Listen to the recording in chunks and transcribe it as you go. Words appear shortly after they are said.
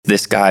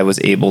This guy was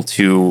able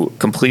to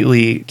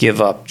completely give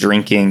up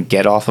drinking,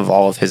 get off of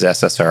all of his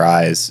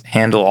SSRIs,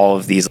 handle all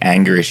of these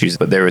anger issues,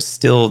 but there was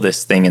still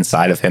this thing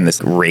inside of him,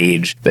 this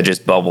rage that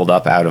just bubbled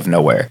up out of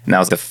nowhere. And that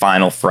was the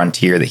final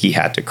frontier that he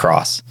had to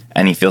cross.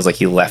 And he feels like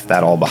he left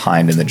that all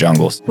behind in the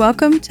jungles.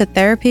 Welcome to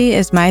Therapy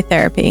is My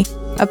Therapy,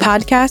 a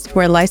podcast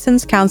where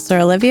licensed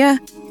counselor Olivia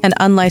and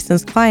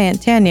unlicensed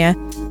client Tanya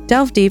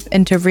delve deep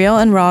into real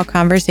and raw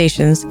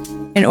conversations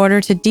in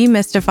order to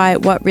demystify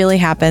what really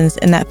happens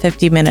in that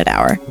 50-minute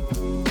hour.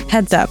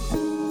 Heads up,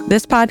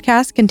 this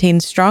podcast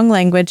contains strong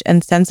language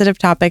and sensitive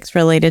topics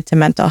related to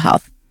mental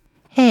health.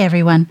 Hey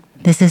everyone,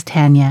 this is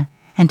Tanya,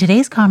 and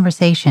today's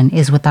conversation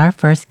is with our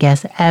first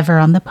guest ever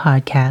on the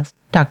podcast,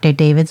 Dr.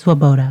 David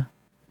Zwoboda.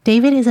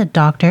 David is a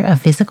doctor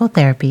of physical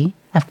therapy,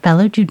 a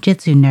fellow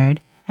jiu-jitsu nerd,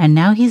 and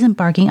now he's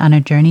embarking on a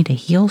journey to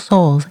heal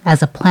souls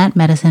as a plant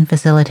medicine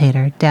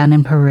facilitator down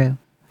in Peru.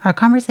 Our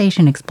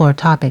conversation explored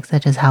topics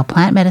such as how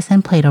plant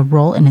medicine played a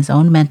role in his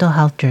own mental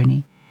health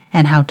journey,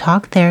 and how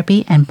talk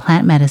therapy and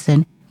plant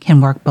medicine can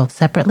work both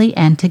separately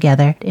and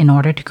together in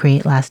order to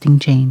create lasting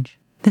change.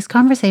 This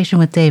conversation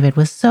with David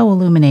was so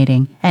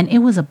illuminating, and it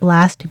was a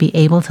blast to be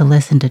able to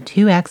listen to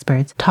two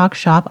experts talk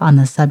shop on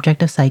the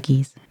subject of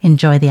psyches.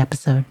 Enjoy the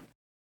episode.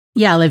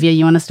 Yeah, Olivia,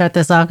 you want to start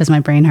this off because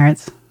my brain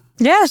hurts?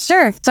 Yeah,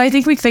 sure. So I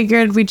think we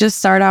figured we'd just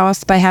start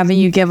off by having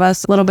you give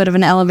us a little bit of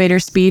an elevator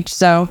speech.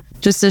 So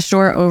just a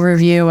short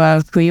overview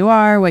of who you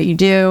are, what you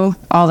do,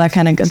 all that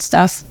kind of good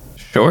stuff.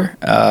 Sure.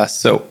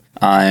 So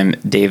I'm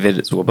David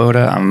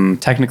Zwoboda. I'm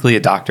technically a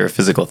doctor of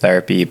physical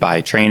therapy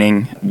by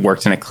training,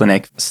 worked in a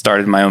clinic,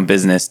 started my own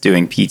business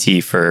doing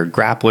PT for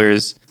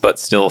grapplers, but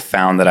still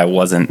found that I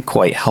wasn't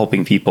quite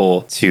helping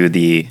people to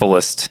the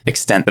fullest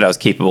extent that I was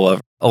capable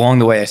of. Along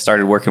the way, I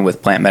started working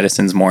with plant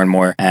medicines more and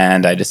more,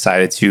 and I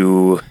decided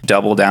to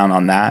double down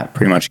on that,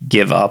 pretty much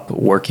give up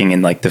working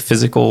in like the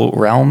physical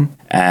realm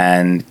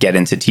and get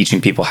into teaching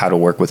people how to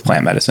work with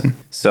plant medicine.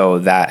 So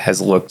that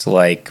has looked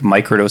like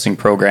microdosing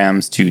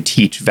programs to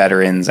teach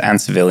veterans and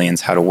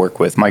civilians how to work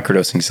with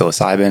microdosing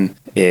psilocybin.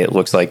 It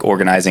looks like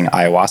organizing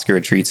ayahuasca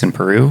retreats in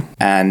Peru.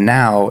 And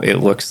now it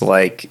looks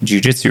like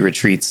jiu-jitsu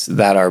retreats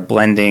that are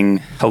blending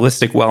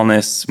holistic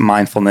wellness,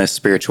 mindfulness,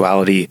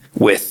 spirituality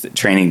with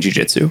training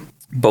jiu-jitsu,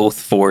 both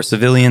for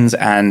civilians,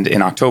 and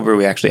in October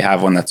we actually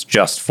have one that's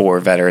just for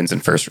veterans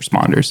and first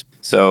responders.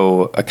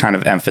 So a kind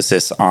of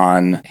emphasis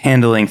on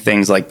handling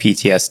things like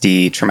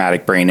PTSD,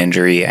 traumatic brain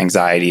injury,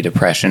 anxiety,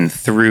 depression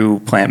through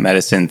plant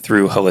medicine,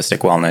 through holistic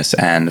wellness,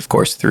 and of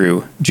course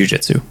through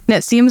jiu-jitsu.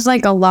 It seems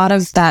like a lot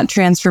of that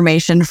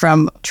transformation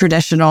from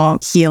traditional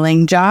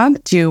healing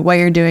job to what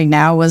you're doing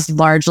now was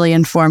largely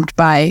informed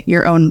by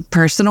your own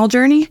personal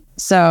journey.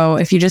 So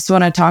if you just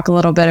want to talk a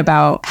little bit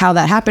about how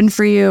that happened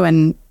for you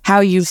and how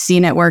you've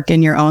seen it work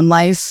in your own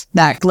life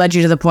that led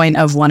you to the point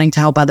of wanting to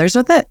help others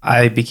with it.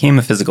 I became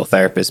a physical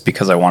therapist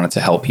because I wanted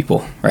to help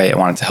people, right? I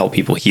wanted to help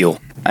people heal.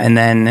 And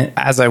then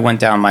as I went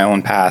down my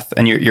own path,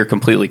 and you're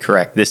completely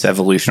correct, this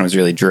evolution was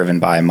really driven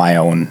by my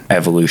own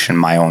evolution,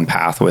 my own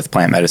path with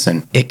plant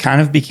medicine. It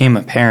kind of became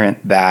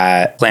apparent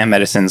that plant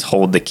medicines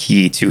hold the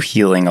key to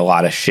healing a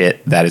lot of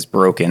shit that is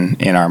broken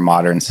in our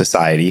modern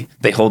society.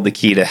 They hold the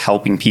key to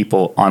helping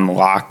people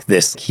unlock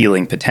this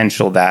healing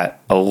potential that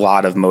a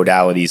lot of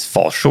modalities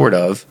fall short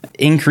of.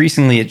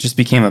 Increasingly, it just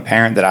became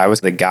apparent that I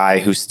was the guy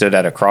who stood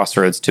at a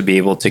crossroads to be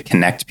able to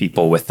connect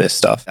people with this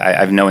stuff. I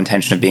have no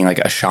intention of being like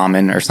a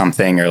shaman or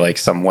something, or like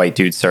some white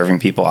dude serving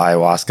people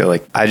ayahuasca.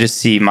 Like, I just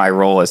see my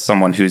role as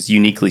someone who's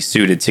uniquely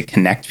suited to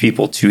connect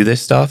people to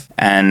this stuff.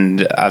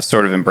 And I've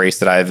sort of embraced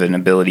that I have an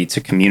ability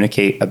to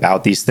communicate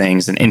about these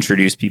things and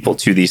introduce people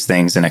to these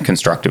things in a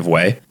constructive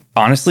way.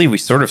 Honestly, we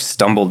sort of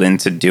stumbled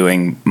into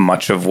doing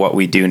much of what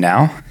we do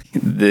now.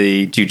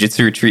 The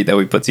jiu-jitsu retreat that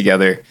we put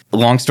together,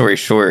 long story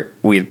short,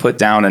 we had put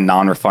down a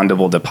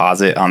non-refundable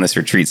deposit on this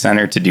retreat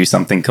center to do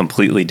something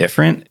completely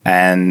different,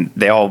 and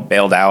they all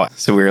bailed out.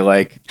 So we were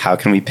like, how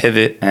can we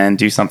pivot and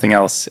do something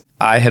else?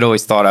 I had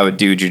always thought I would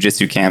do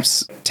jiu-jitsu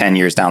camps 10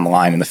 years down the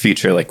line in the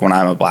future, like when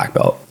I'm a black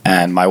belt.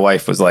 And my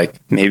wife was like,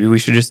 maybe we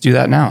should just do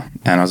that now.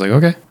 And I was like,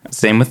 okay.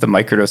 Same with the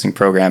microdosing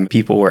program.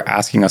 People were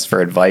asking us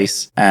for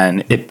advice,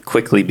 and it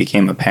quickly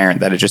became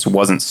apparent that it just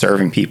wasn't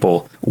serving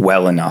people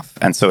well enough.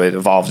 And so it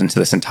evolved into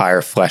this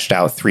entire fleshed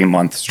out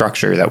 3-month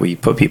structure that we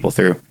put people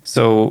through.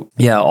 So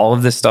yeah, all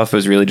of this stuff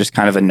was really just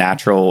kind of a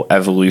natural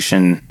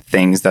evolution,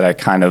 things that I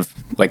kind of,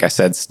 like I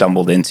said,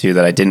 stumbled into,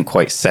 that I didn't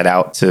quite set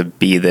out to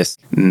be this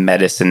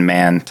medicine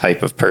man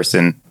type of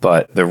person.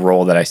 But the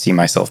role that I see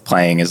myself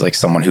playing is like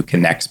someone who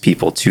connects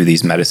people to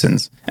these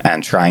medicines,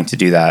 and trying to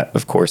do that,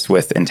 of course,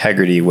 with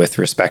integrity, with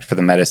respect for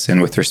the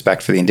medicine, with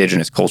respect for the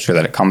indigenous culture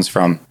that it comes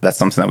from. That's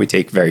something that we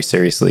take very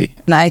seriously.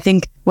 And I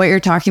think what you're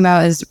talking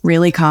about is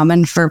really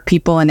common for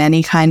people in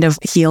any kind of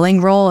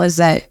healing role, is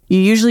that you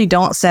usually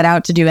don't set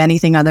out to do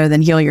anything other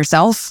than heal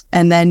yourself.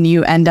 And then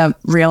you end up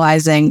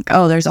realizing,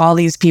 oh, there's all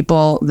these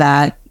people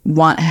that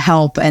want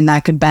help and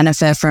that could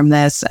benefit from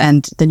this.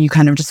 And then you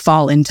kind of just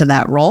fall into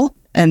that role.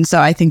 And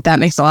so I think that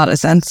makes a lot of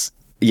sense.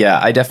 Yeah,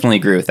 I definitely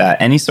agree with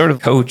that. Any sort of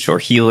coach or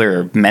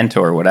healer or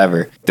mentor or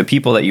whatever, the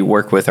people that you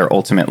work with are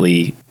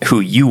ultimately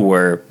who you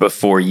were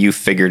before you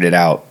figured it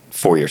out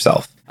for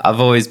yourself. I've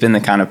always been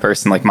the kind of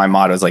person, like my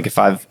motto is like, if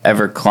I've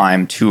ever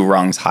climbed 2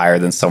 rungs higher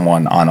than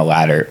someone on a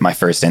ladder, my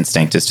first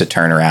instinct is to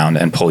turn around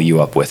and pull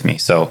you up with me.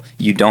 So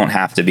you don't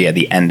have to be at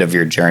the end of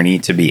your journey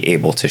to be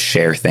able to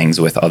share things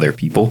with other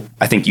people.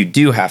 I think you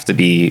do have to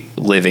be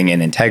living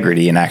in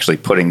integrity and actually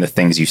putting the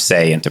things you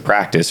say into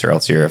practice, or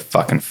else you're a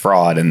fucking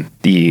fraud. And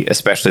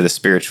especially the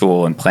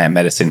spiritual and plant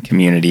medicine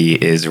community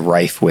is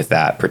rife with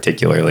that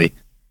particularly.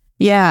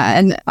 Yeah.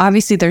 And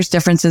obviously there's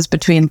differences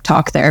between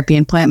talk therapy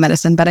and plant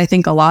medicine, but I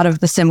think a lot of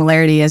the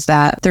similarity is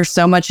that there's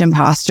so much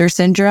imposter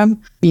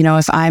syndrome. You know,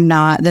 if I'm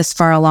not this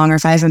far along or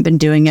if I haven't been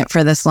doing it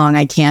for this long,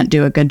 I can't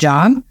do a good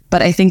job.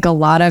 But I think a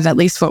lot of, at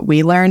least what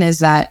we learn, is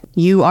that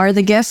you are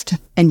the gift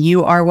and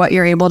you are what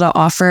you're able to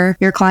offer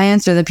your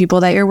clients or the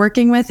people that you're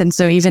working with. And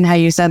so even how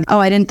you said, oh,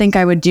 I didn't think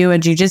I would do a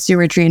jiu-jitsu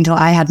retreat until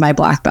I had my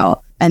black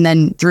belt. And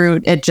then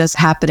through it just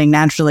happening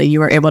naturally,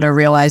 you were able to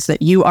realize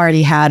that you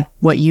already had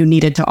what you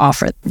needed to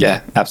offer.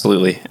 Yeah,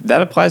 absolutely.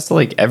 That applies to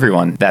like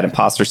everyone, that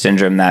imposter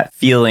syndrome, that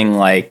feeling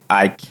like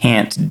I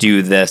can't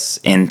do this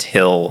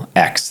until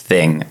X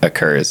thing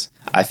occurs.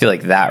 I feel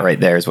like that right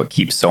there is what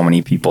keeps so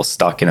many people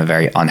stuck in a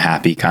very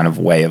unhappy kind of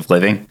way of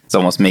living. It's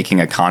almost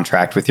making a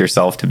contract with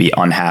yourself to be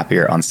unhappy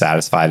or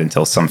unsatisfied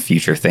until some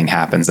future thing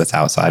happens that's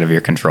outside of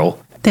your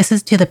control. This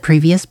is to the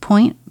previous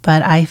point,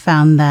 but I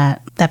found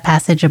that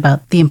passage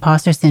about the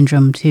imposter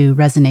syndrome to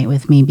resonate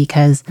with me,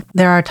 because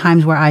there are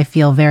times where I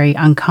feel very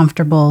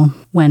uncomfortable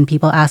when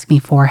people ask me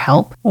for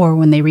help or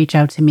when they reach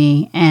out to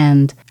me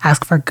and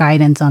ask for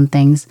guidance on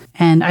things.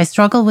 And I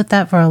struggled with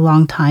that for a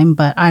long time,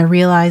 but I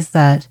realized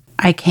that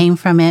I came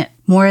from it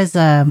more as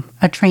a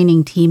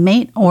training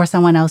teammate or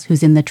someone else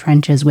who's in the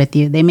trenches with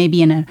you. They may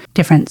be in a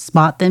different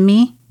spot than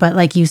me, but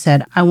like you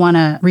said, I want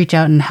to reach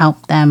out and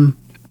help them.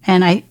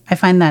 And I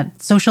find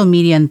that social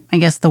media and I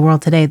guess the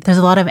world today, there's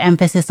a lot of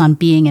emphasis on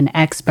being an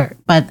expert.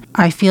 But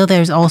I feel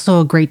there's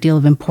also a great deal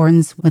of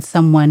importance with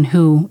someone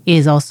who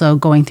is also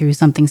going through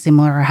something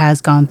similar or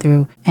has gone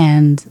through.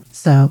 And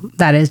so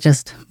that is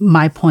just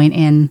my point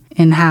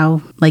in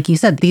how, like you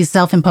said, these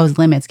self-imposed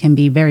limits can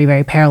be very,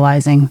 very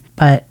paralyzing.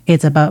 But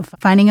it's about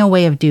finding a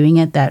way of doing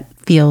it that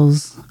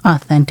feels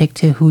authentic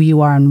to who you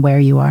are and where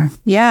you are.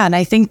 Yeah. And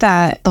I think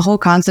that the whole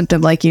concept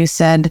of, like you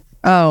said,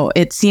 oh,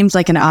 it seems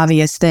like an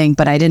obvious thing,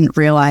 but I didn't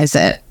realize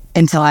it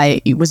until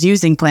I was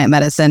using plant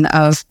medicine,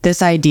 of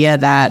this idea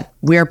that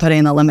we're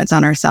putting the limits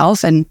on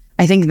ourselves. And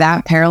I think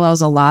that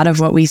parallels a lot of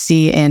what we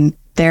see in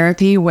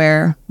therapy,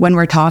 where when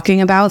we're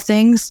talking about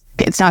things,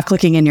 it's not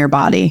clicking in your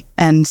body.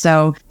 And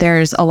so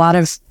there's a lot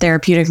of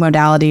therapeutic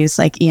modalities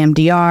like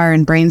EMDR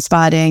and brain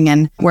spotting,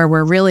 and where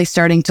we're really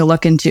starting to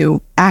look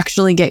into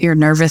actually get your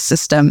nervous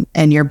system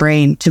and your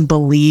brain to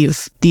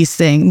believe these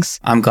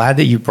things. I'm glad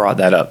that you brought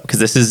that up, because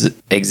this is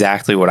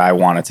exactly what I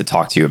wanted to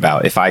talk to you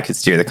about if I could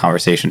steer the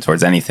conversation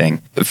towards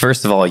anything.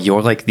 First of all,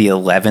 you're like the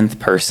 11th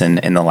person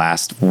in the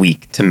last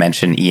week to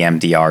mention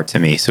EMDR to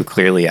me. So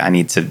clearly I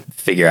need to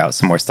figure out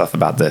some more stuff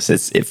about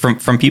this.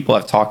 From people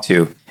I've talked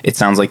to, it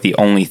sounds like the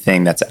only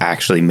thing that's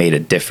actually made a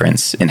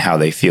difference in how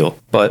they feel.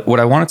 But what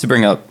I wanted to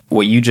bring up,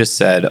 what you just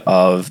said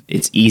of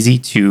it's easy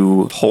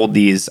to hold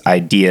these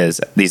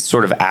ideas, these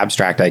sort of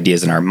abstract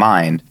ideas in our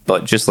mind,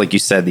 but just like you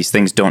said, these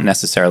things don't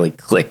necessarily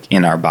click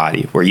in our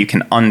body, where you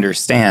can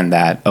understand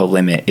that a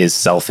limit is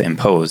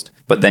self-imposed,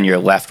 but then you're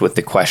left with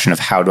the question of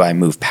how do I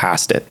move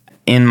past it?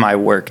 In my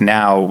work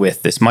now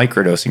with this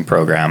microdosing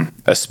program,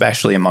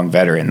 especially among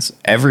veterans,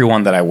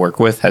 everyone that I work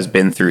with has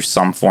been through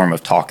some form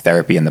of talk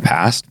therapy in the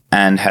past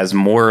and has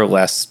more or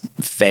less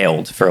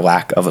failed, for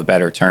lack of a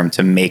better term,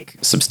 to make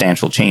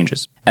substantial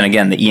changes. And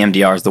again, the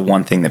EMDR is the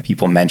one thing that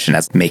people mention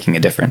as making a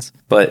difference.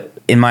 But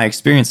in my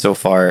experience so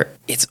far,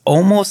 it's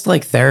almost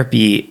like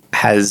therapy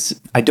has,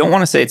 I don't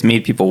want to say it's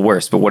made people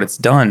worse, but what it's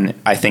done,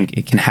 I think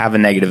it can have a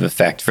negative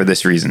effect for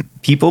this reason.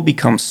 People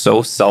become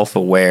so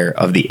self-aware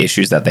of the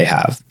issues that they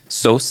have,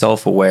 so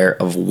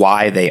self-aware of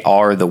why they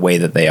are the way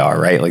that they are,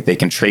 right? Like they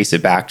can trace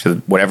it back to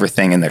whatever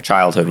thing in their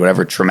childhood,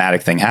 whatever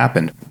traumatic thing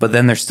happened, but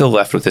then they're still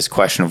left with this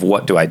question of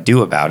what do I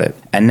do about it?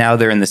 And now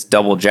they're in this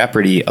double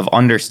jeopardy of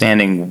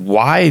understanding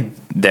why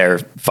they're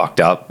fucked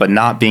up, but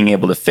not being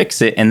able to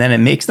fix it. And then it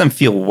makes them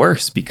feel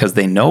worse because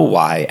they know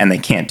why and they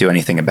can't do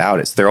anything about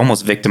it. So they're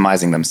almost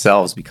victimizing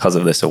themselves because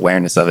of this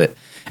awareness of it.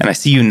 And I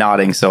see you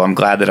nodding, so I'm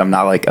glad that I'm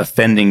not like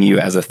offending you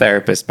as a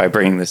therapist by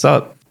bringing this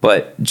up.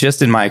 But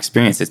just in my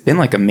experience, it's been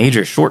like a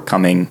major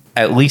shortcoming,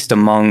 at least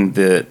among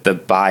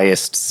the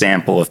biased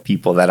sample of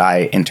people that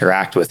I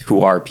interact with,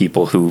 who are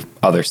people who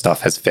other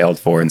stuff has failed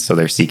for. And so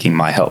they're seeking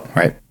my help,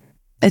 right?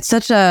 It's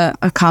such a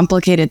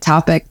complicated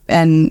topic.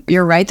 And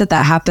you're right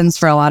that happens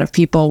for a lot of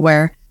people,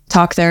 where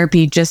talk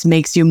therapy just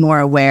makes you more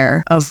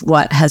aware of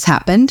what has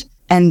happened.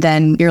 And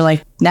then you're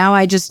like, now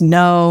I just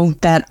know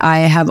that I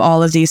have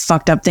all of these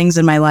fucked up things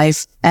in my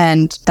life,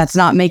 and that's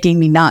not making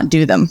me not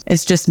do them.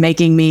 It's just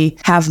making me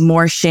have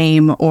more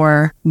shame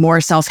or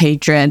more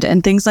self-hatred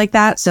and things like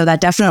that. So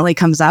that definitely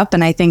comes up.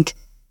 And I think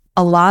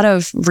a lot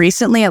of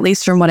recently, at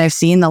least from what I've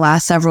seen the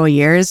last several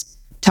years,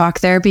 talk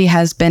therapy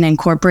has been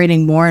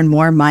incorporating more and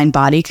more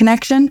mind-body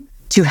connection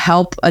to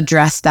help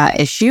address that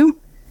issue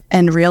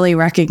and really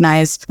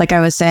recognize, like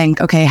I was saying,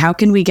 okay, how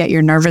can we get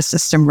your nervous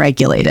system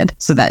regulated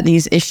so that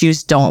these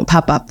issues don't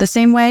pop up the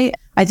same way?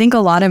 I think a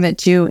lot of it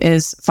too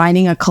is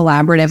finding a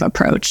collaborative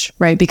approach,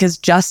 right? Because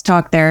just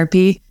talk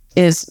therapy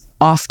is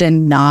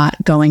often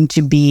not going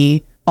to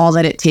be all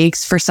that it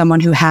takes for someone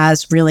who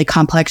has really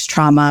complex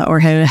trauma or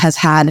who has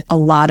had a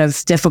lot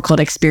of difficult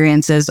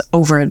experiences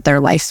over their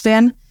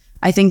lifespan.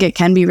 I think it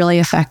can be really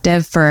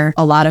effective for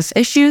a lot of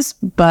issues,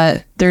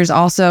 but there's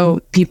also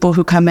people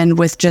who come in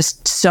with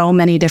just so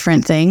many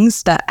different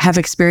things that have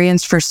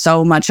experienced for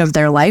so much of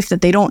their life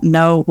that they don't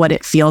know what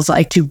it feels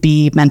like to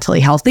be mentally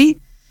healthy.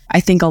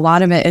 I think a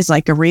lot of it is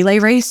like a relay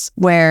race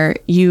where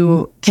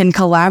you can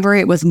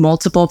collaborate with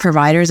multiple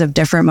providers of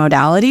different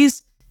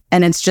modalities.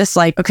 And it's just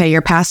like, okay,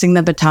 you're passing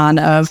the baton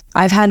of,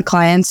 I've had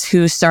clients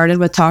who started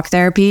with talk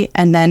therapy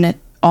and then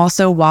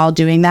also while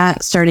doing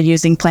that started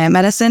using plant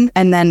medicine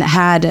and then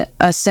had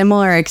a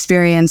similar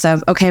experience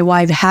of, okay, well,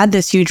 I've had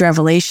this huge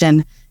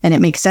revelation and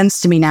it makes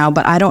sense to me now,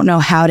 but I don't know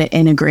how to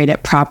integrate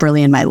it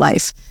properly in my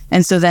life.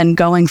 And so then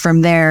going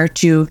from there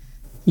to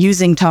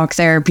using talk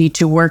therapy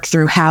to work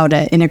through how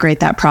to integrate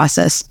that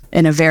process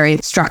in a very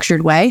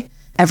structured way.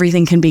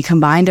 Everything can be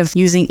combined of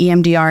using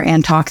EMDR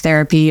and talk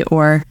therapy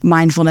or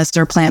mindfulness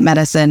or plant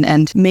medicine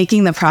and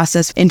making the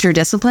process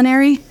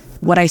interdisciplinary.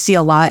 What I see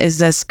a lot is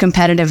this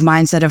competitive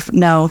mindset of,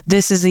 no,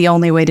 this is the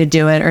only way to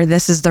do it, or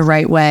this is the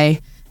right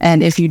way.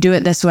 And if you do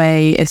it this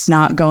way, it's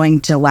not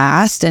going to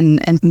last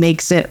and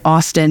makes it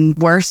often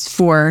worse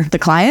for the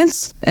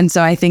clients. And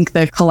so I think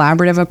the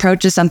collaborative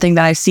approach is something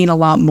that I've seen a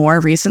lot more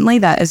recently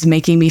that is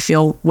making me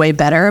feel way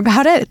better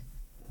about it.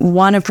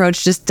 One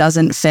approach just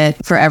doesn't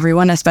fit for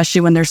everyone,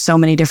 especially when there's so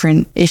many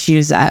different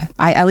issues that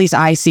at least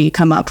I see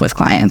come up with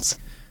clients.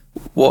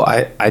 Well,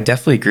 I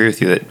definitely agree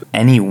with you that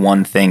any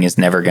one thing is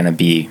never going to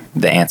be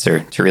the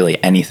answer to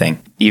really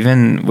anything,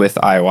 even with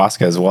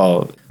ayahuasca as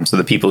well. So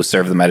the people who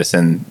serve the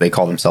medicine, they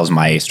call themselves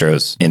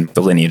maestros in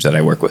the lineage that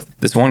I work with.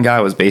 This one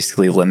guy was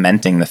basically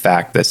lamenting the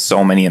fact that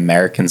so many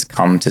Americans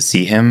come to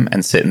see him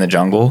and sit in the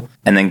jungle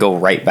and then go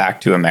right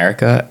back to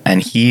America.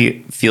 And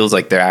he feels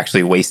like they're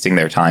actually wasting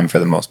their time for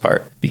the most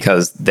part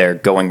because they're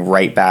going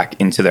right back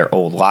into their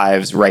old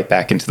lives, right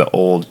back into the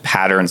old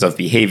patterns of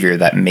behavior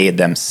that made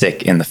them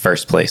sick in the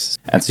first place.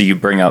 And so you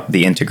bring up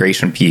the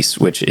integration piece,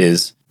 which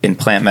is in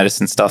plant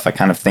medicine stuff, I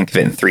kind of think of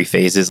it in three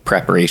phases: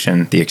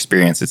 preparation, the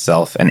experience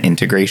itself, and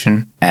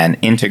integration. And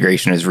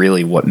integration is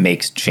really what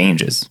makes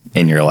changes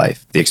in your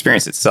life. The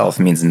experience itself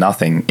means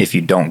nothing if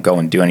you don't go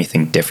and do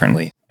anything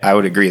differently. I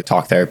would agree that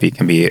talk therapy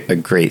can be a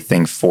great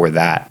thing for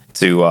that,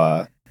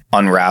 to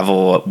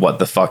unravel what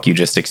the fuck you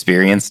just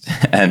experienced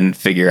and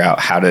figure out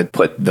how to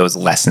put those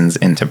lessons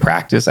into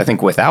practice. I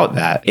think without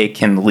that, it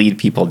can lead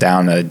people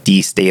down a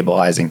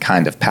destabilizing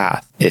kind of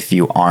path if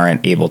you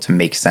aren't able to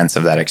make sense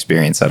of that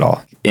experience at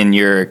all. In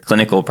your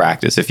clinical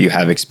practice, if you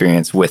have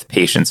experience with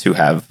patients who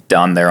have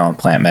done their own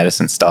plant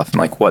medicine stuff, and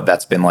like what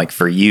that's been like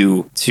for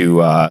you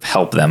to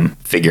help them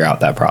figure out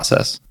that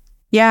process.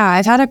 Yeah,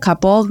 I've had a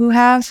couple who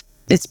have.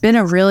 It's been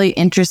a really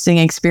interesting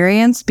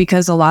experience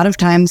because a lot of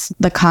times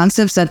the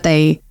concepts that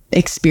they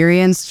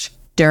experienced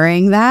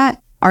during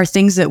that are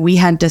things that we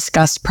had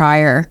discussed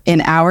prior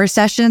in our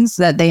sessions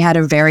that they had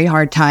a very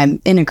hard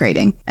time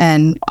integrating.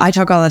 And I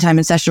talk all the time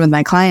in session with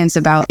my clients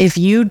about, if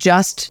you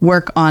just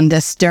work on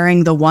this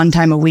during the one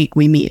time a week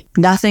we meet,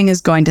 nothing is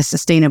going to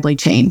sustainably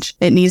change.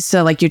 It needs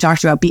to, like you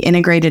talked about, be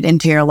integrated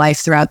into your life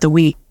throughout the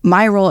week.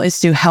 My role is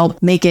to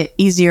help make it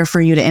easier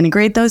for you to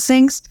integrate those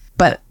things,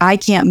 but I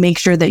can't make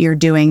sure that you're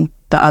doing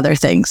the other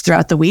things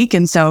throughout the week.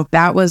 And so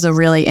that was a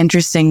really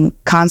interesting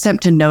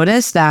concept to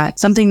notice, that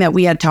something that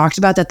we had talked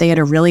about that they had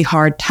a really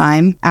hard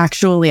time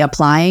actually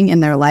applying in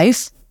their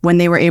life, when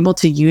they were able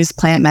to use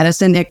plant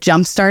medicine, it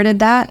jump-started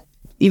that.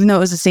 Even though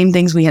it was the same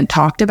things we had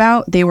talked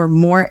about, they were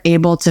more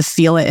able to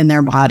feel it in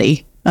their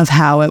body of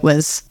how it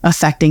was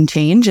affecting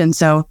change. And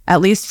so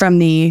at least from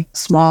the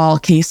small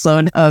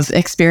caseload of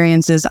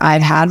experiences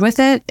I've had with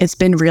it, it's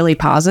been really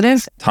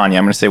positive. Tanya,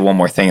 I'm going to say one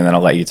more thing and then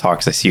I'll let you talk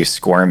because I see you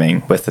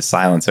squirming with the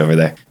silence over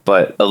there.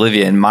 But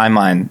Olivia, in my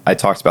mind, I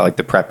talked about like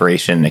the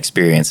preparation,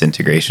 experience,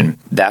 integration.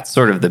 That's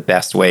sort of the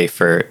best way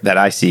for that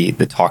I see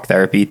the talk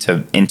therapy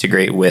to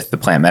integrate with the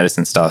plant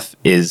medicine stuff,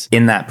 is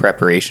in that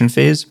preparation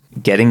phase,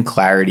 getting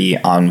clarity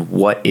on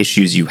what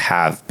issues you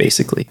have,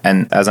 basically.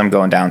 And as I'm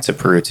going down to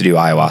Peru to do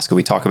ayahuasca,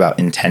 we talk about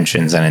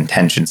intentions and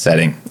intention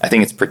setting. I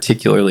think it's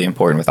particularly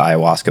important with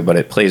ayahuasca, but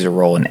it plays a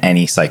role in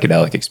any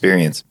psychedelic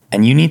experience.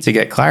 And you need to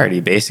get clarity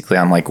basically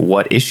on like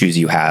what issues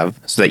you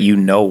have so that you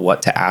know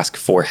what to ask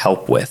for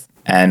help with.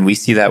 And we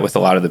see that with a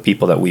lot of the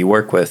people that we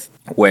work with,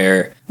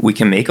 where we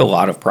can make a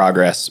lot of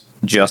progress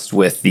just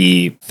with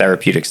the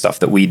therapeutic stuff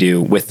that we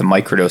do with the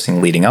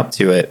microdosing leading up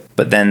to it.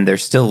 But then they're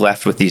still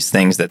left with these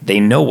things that they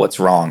know what's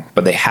wrong,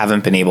 but they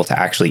haven't been able to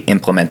actually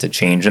implement a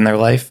change in their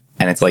life.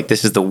 And it's like,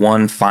 this is the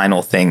one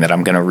final thing that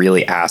I'm going to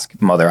really ask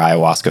Mother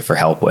Ayahuasca for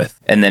help with,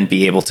 and then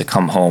be able to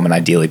come home and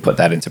ideally put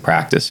that into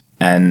practice.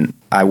 And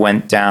I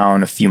went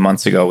down a few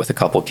months ago with a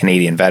couple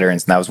Canadian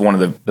veterans, and that was one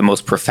of the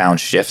most profound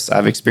shifts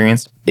I've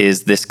experienced.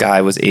 Is this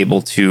guy was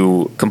able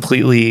to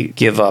completely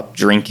give up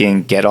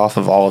drinking, get off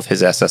of all of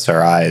his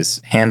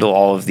SSRIs, handle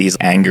all of these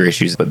anger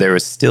issues, but there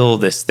was still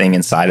this thing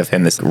inside of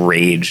him, this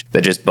rage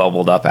that just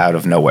bubbled up out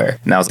of nowhere.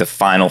 And that was the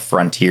final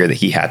frontier that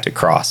he had to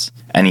cross.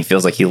 And he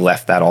feels like he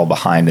left that all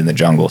behind in the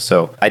jungle.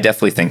 So I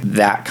definitely think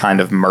that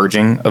kind of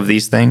merging of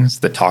these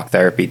things, the talk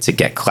therapy to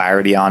get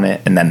clarity on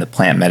it, and then the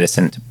plant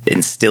medicine to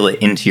instill it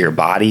into your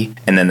body,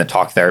 and then the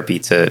talk therapy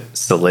to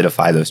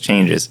solidify those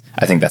changes.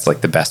 I think that's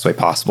like the best way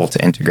possible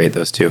to integrate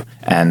those two.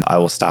 And I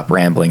will stop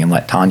rambling and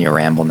let Tanya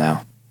ramble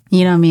now.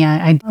 You know me,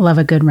 I love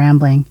a good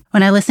rambling.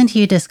 When I listen to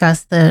you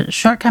discuss the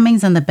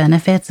shortcomings and the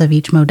benefits of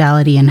each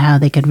modality and how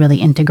they could really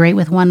integrate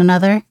with one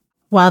another,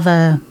 while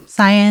the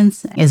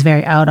science is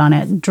very out on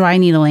it, dry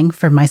needling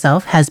for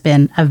myself has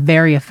been a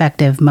very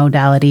effective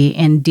modality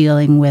in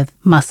dealing with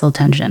muscle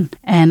tension.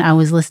 And I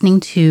was listening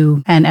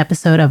to an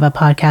episode of a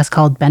podcast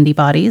called Bendy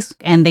Bodies,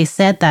 and they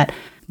said that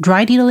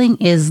dry needling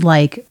is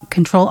like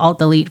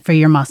Control-Alt-Delete for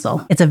your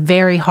muscle. It's a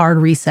very hard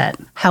reset.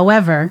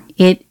 However,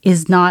 it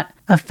is not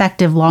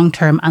effective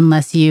long-term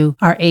unless you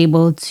are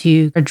able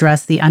to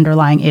address the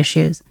underlying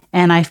issues.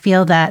 And I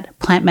feel that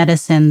plant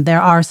medicine,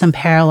 there are some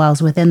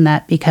parallels within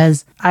that,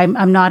 because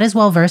I'm not as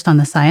well versed on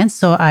the science.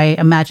 So I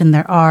imagine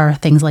there are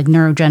things like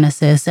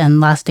neurogenesis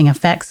and lasting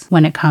effects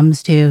when it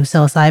comes to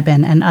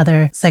psilocybin and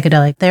other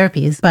psychedelic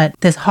therapies. But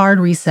this hard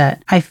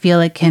reset, I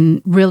feel it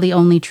can really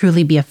only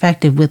truly be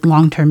effective with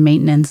long-term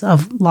maintenance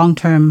of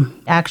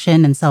long-term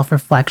action and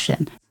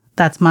self-reflection.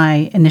 That's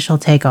my initial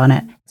take on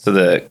it. So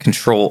the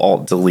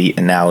Control-Alt-Delete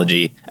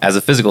analogy, as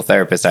a physical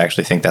therapist, I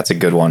actually think that's a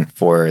good one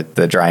for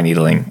the dry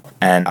needling.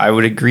 And I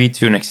would agree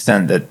to an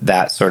extent that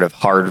that sort of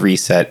hard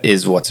reset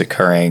is what's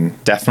occurring,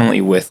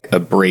 definitely with a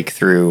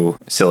breakthrough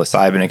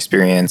psilocybin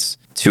experience,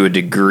 to a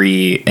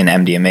degree an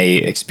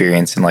MDMA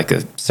experience in like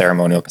a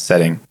ceremonial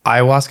setting.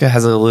 Ayahuasca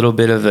has a little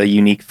bit of a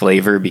unique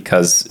flavor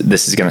because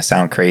this is going to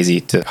sound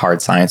crazy to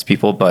hard science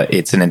people, but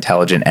it's an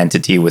intelligent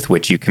entity with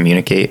which you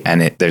communicate,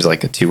 and there's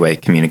like a two-way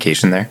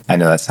communication there. I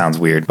know that sounds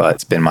weird, but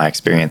it's been my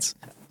experience.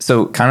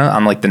 So kind of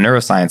on like the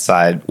neuroscience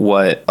side,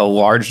 what a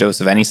large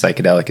dose of any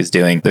psychedelic is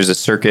doing, there's a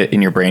circuit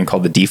in your brain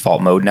called the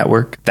default mode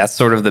network. That's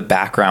sort of the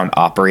background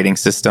operating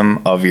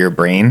system of your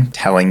brain,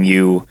 telling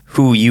you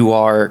who you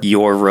are,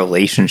 your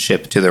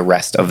relationship to the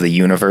rest of the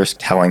universe,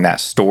 telling that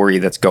story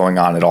that's going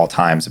on at all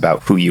times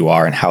about who you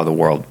are and how the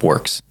world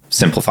works.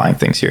 Simplifying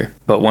things here.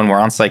 But when we're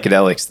on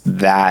psychedelics,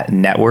 that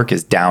network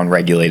is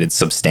downregulated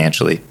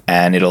substantially,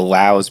 and it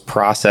allows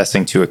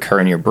processing to occur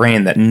in your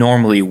brain that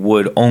normally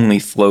would only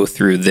flow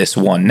through this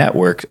one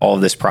network. All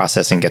of this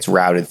processing gets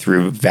routed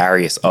through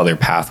various other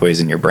pathways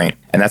in your brain.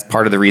 And that's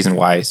part of the reason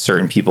why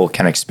certain people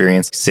can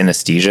experience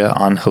synesthesia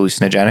on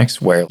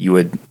hallucinogenics, where you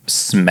would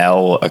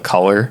smell a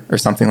color or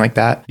something like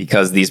that,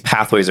 because these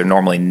pathways are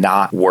normally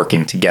not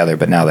working together,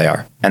 but now they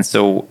are. And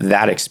so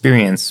that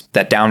experience,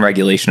 that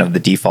downregulation of the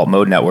default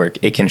mode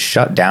network, it can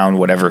shut down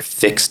whatever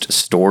fixed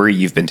story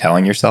you've been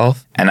telling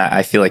yourself. And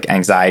I feel like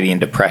anxiety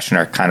and depression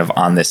are kind of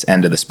on this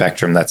end of the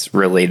spectrum that's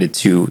related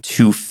to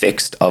too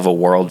fixed of a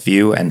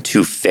worldview and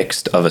too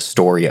fixed of a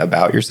story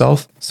about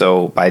yourself.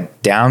 So by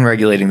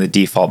downregulating the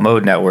default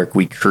mode network,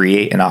 we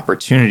create an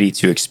opportunity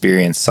to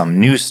experience some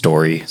new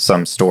story,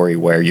 some story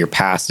where your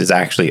past is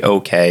actually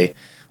okay,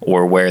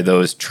 or where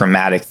those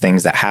traumatic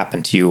things that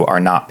happen to you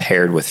are not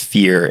paired with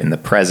fear in the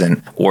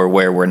present, or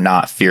where we're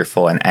not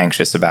fearful and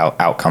anxious about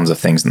outcomes of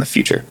things in the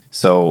future.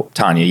 So,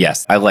 Tanya,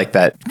 yes, I like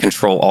that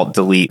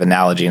Control-Alt-Delete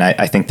analogy, and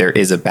I think there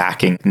is a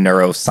backing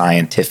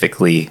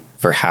neuroscientifically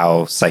for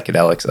how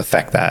psychedelics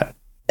affect that.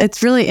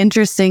 It's really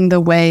interesting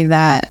the way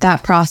that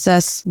that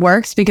process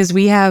works, because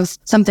we have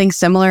something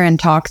similar in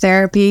talk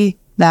therapy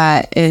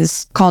that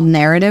is called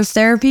narrative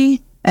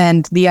therapy.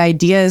 And the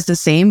idea is the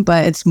same,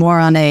 but it's more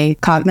on a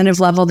cognitive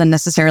level than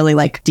necessarily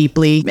like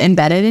deeply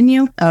embedded in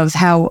you, of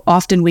how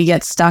often we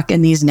get stuck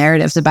in these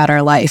narratives about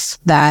our life,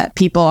 that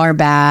people are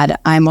bad,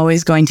 I'm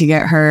always going to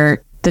get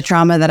hurt, the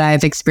trauma that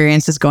I've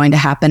experienced is going to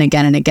happen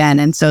again and again.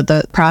 And so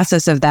the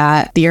process of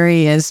that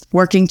theory is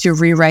working to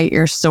rewrite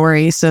your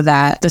story so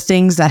that the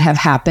things that have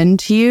happened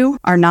to you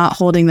are not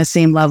holding the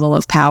same level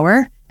of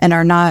power and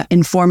are not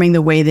informing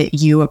the way that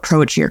you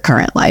approach your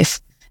current life.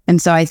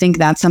 And so I think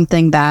that's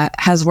something that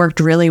has worked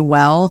really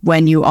well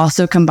when you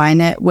also combine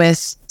it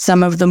with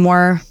some of the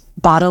more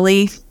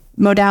bodily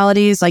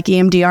modalities like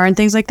EMDR and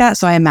things like that.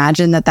 So I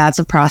imagine that that's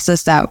a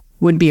process that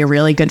would be a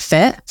really good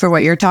fit for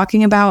what you're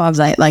talking about,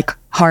 of like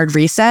hard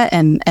reset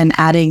and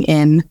adding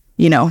in,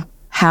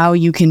 how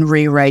you can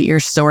rewrite your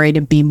story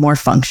to be more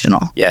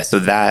functional. Yeah, so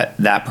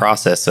that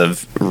process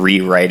of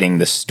rewriting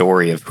the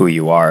story of who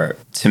you are,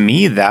 to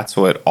me, that's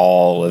what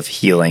all of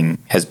healing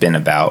has been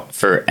about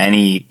for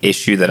any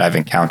issue that I've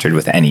encountered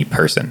with any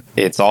person.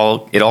 It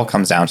all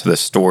comes down to the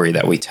story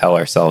that we tell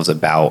ourselves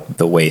about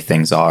the way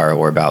things are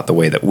or about the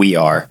way that we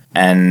are.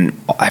 And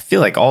I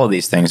feel like all of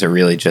these things are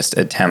really just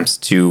attempts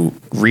to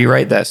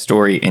rewrite that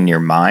story in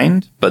your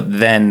mind, but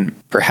then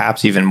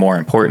perhaps even more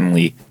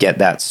importantly, get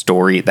that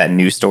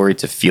new story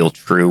to feel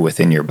true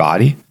within your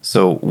body.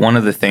 So one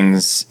of the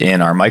things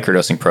in our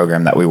microdosing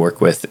program that we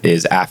work with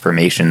is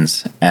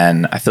affirmations.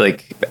 And I feel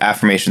like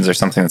affirmations are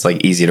something that's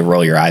like easy to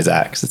roll your eyes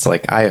at, because it's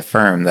like, I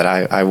affirm that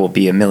I will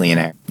be a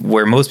millionaire.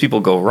 Where most people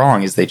go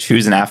wrong is they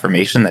choose an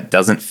affirmation that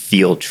doesn't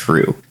feel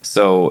true.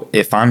 So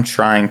if I'm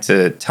trying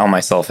to tell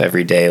myself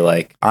every day,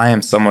 like, I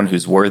am someone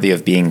who's worthy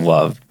of being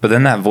loved, but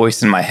then that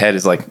voice in my head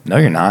is like, no,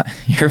 you're not.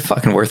 You're a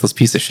fucking worthless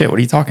piece of shit. What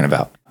are you talking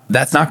about?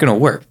 That's not going to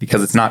work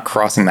because it's not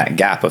crossing that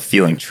gap of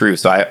feeling true.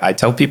 So I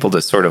tell people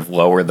to sort of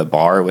lower the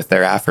bar with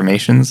their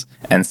affirmations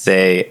and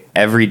say,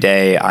 every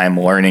day I'm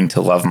learning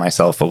to love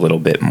myself a little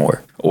bit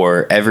more,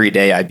 or every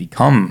day I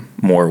become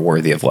more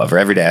worthy of love, or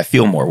every day I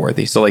feel more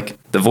worthy. So like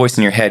the voice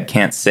in your head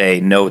can't say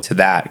no to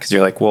that because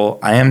you're like, well,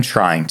 I am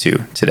trying to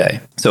today.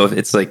 So if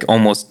it's like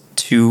almost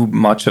too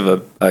much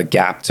of a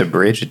gap to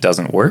bridge, it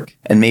doesn't work.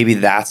 And maybe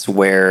that's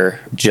where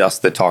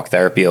just the talk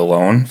therapy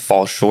alone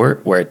falls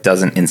short, where it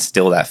doesn't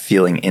instill that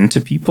feeling into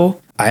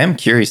people. I am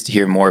curious to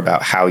hear more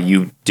about how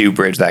you do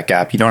bridge that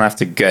gap. You don't have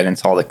to get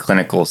into all the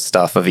clinical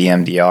stuff of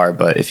EMDR,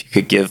 but if you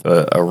could give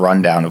a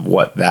rundown of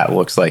what that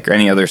looks like, or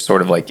any other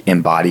sort of like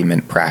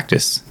embodiment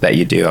practice that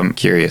you do, I'm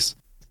curious.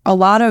 A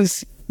lot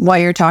of what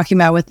you're talking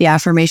about with the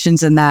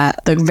affirmations and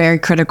that the very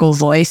critical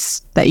voice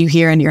that you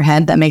hear in your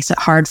head that makes it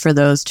hard for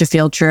those to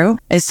feel true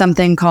is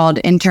something called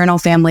internal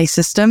family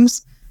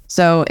systems.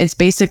 So it's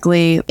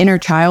basically inner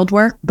child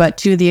work, but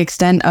to the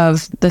extent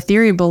of the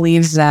theory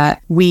believes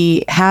that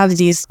we have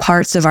these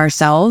parts of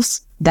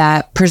ourselves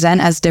that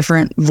present as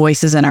different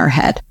voices in our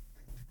head.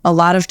 A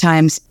lot of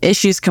times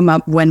issues come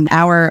up when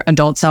our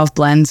adult self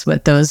blends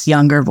with those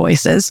younger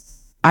voices.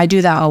 I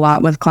do that a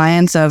lot with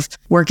clients of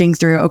working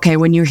through, okay,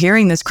 when you're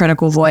hearing this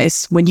critical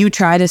voice, when you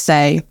try to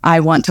say, I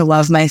want to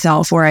love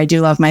myself, or I do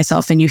love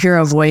myself, and you hear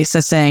a voice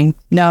that's saying,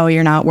 no,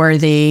 you're not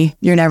worthy,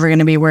 you're never going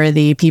to be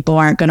worthy, people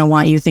aren't going to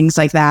want you, things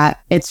like that.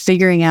 It's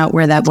figuring out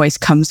where that voice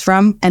comes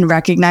from and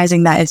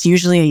recognizing that it's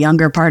usually a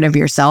younger part of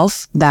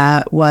yourself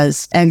that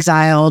was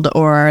exiled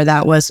or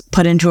that was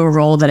put into a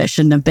role that it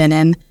shouldn't have been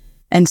in.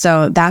 And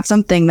so that's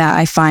something that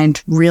I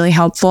find really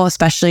helpful,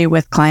 especially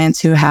with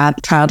clients who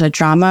had childhood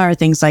trauma or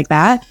things like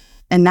that.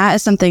 And that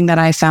is something that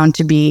I found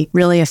to be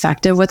really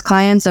effective with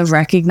clients, of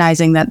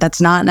recognizing that that's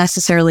not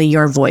necessarily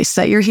your voice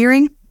that you're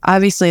hearing.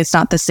 Obviously, it's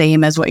not the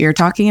same as what you're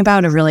talking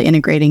about of really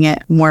integrating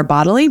it more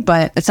bodily,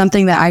 but it's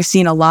something that I've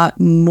seen a lot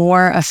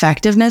more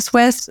effectiveness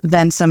with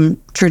than some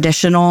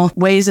traditional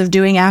ways of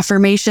doing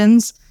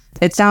affirmations.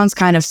 It sounds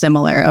kind of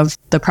similar of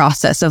the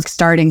process of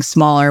starting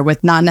smaller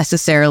with not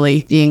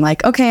necessarily being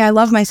like, okay, I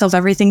love myself,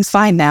 everything's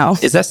fine now.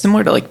 Is that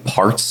similar to like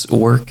parts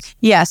work?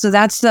 Yeah, so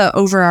that's the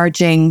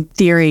overarching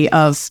theory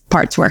of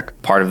parts work.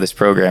 Part of this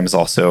program is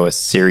also a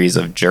series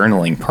of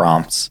journaling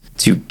prompts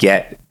to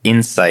get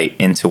insight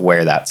into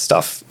where that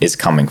stuff is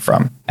coming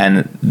from. And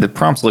the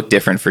prompts look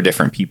different for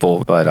different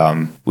people, but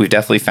we've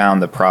definitely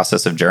found the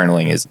process of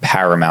journaling is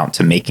paramount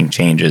to making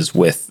changes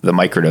with the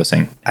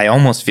microdosing. I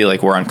almost feel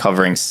like we're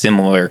uncovering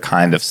similar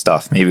kind of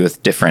stuff, maybe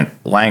with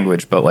different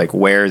language, but like,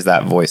 where is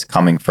that voice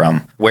coming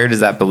from? Where does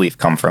that belief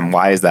come from?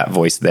 Why is that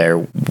voice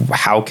there?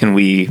 How can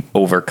we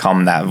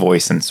overcome that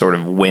voice and sort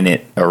of win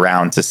it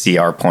around to see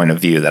our point of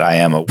view that I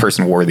am a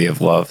person worthy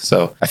of love?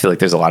 So I feel like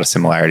there's a lot of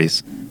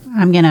similarities.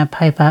 I'm going to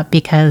pipe up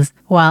because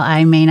while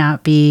I may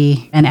not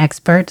be an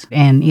expert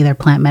in either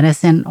plant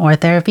medicine or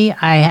therapy,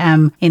 I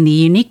am in the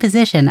unique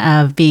position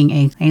of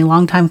being a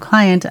longtime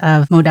client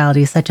of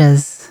modalities such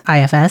as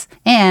IFS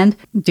and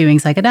doing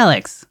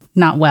psychedelics.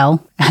 Not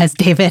well, as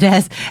David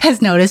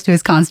has noticed to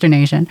his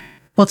consternation.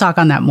 We'll talk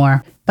on that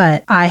more.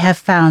 But I have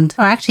found,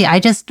 or actually, I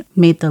just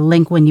made the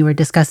link when you were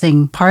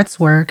discussing parts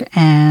work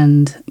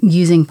and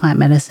using plant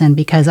medicine,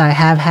 because I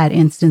have had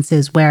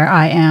instances where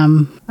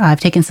I've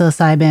taken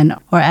psilocybin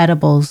or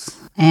edibles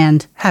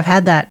and have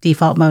had that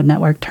default mode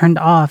network turned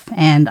off.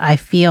 And I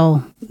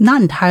feel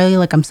not entirely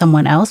like I'm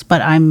someone else,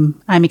 but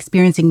I'm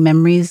experiencing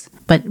memories,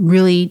 but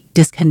really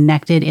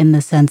disconnected in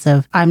the sense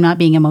of I'm not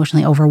being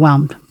emotionally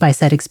overwhelmed by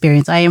said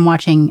experience. I am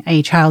watching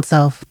a child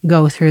self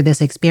go through this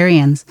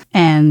experience.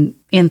 And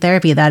in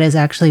therapy, that is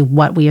actually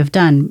what we have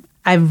done.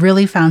 I've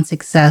really found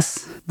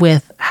success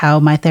with how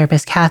my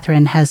therapist,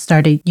 Catherine, has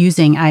started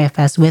using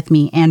IFS with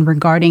me and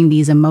regarding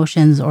these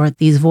emotions or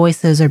these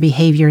voices or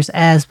behaviors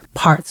as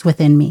parts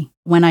within me.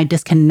 When I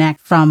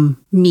disconnect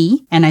from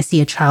me and I see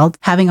a child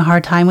having a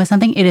hard time with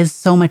something, it is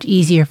so much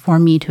easier for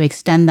me to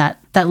extend that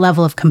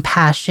level of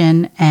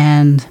compassion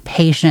and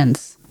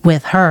patience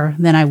with her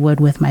than I would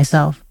with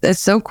myself. It's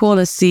so cool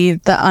to see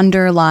the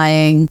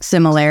underlying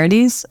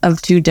similarities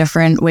of two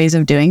different ways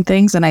of doing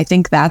things. And I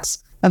think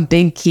that's a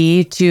big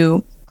key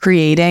to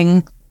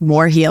creating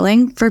more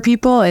healing for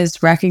people,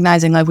 is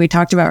recognizing, like we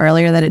talked about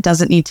earlier, that it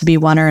doesn't need to be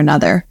one or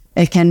another.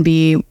 It can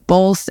be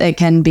both. It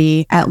can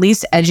be at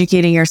least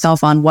educating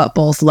yourself on what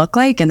both look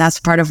like. And that's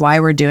part of why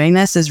we're doing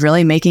this, is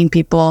really making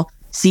people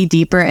see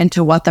deeper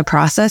into what the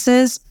process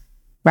is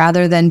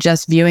rather than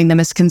just viewing the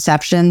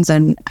misconceptions.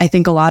 And I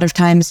think a lot of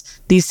times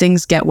these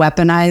things get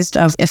weaponized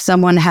of if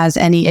someone has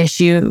any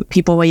issue,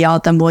 people will yell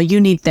at them, well, you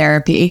need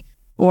therapy.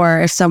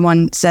 Or if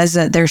someone says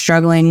that they're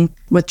struggling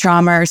with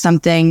trauma or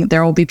something,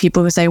 there will be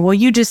people who say, well,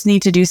 you just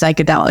need to do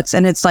psychedelics.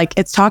 And it's like,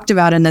 it's talked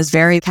about in this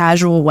very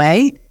casual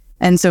way.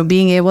 And so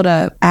being able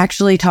to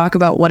actually talk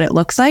about what it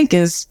looks like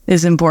is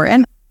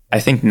important. I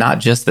think not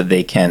just that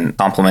they can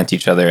complement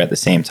each other at the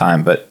same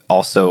time, but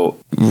also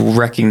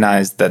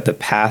recognize that the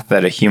path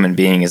that a human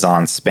being is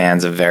on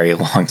spans a very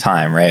long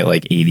time, right?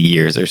 Like 80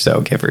 years or so,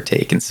 give or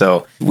take. And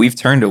so we've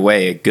turned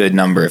away a good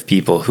number of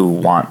people who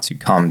want to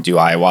come do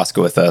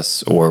ayahuasca with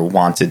us or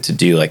wanted to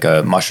do like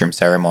a mushroom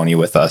ceremony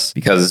with us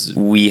because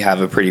we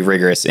have a pretty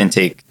rigorous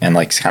intake and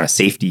like kind of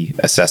safety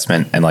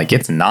assessment. And like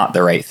it's not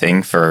the right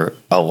thing for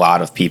a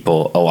lot of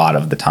people a lot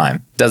of the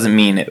time. Doesn't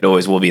mean it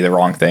always will be the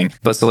wrong thing.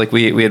 But so like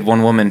we had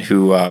one woman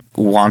who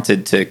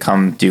wanted to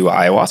come do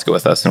ayahuasca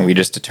with us, and we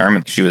just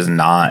determined she was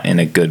not in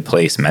a good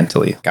place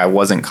mentally. I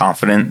wasn't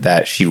confident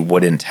that she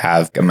wouldn't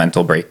have a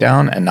mental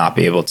breakdown and not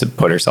be able to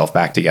put herself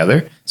back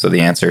together. So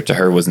the answer to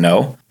her was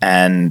no.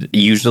 And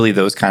usually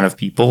those kind of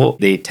people,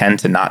 they tend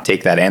to not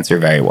take that answer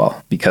very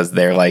well because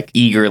they're like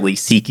eagerly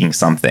seeking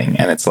something.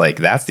 And it's like,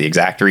 that's the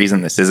exact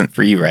reason this isn't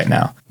for you right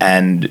now.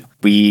 And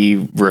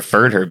we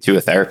referred her to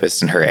a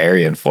therapist in her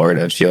area in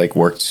Florida. She like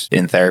worked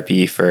in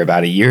therapy for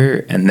about a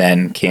year and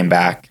then came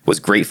back, was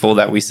grateful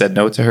that we said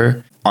no to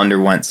her,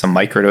 underwent some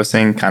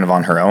microdosing kind of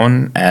on her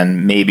own,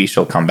 and maybe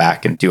she'll come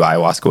back and do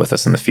ayahuasca with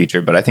us in the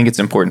future. But I think it's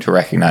important to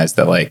recognize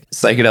that like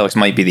psychedelics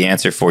might be the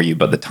answer for you,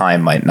 but the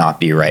time might not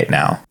be right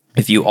now.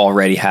 If you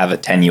already have a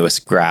tenuous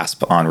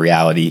grasp on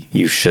reality,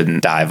 you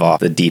shouldn't dive off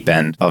the deep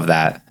end of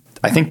that.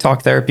 I think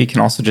talk therapy can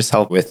also just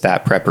help with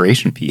that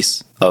preparation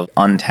piece of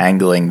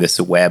untangling this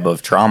web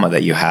of trauma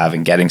that you have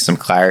and getting some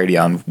clarity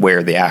on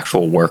where the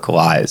actual work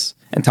lies.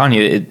 And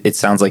Tanya, it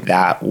sounds like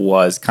that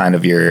was kind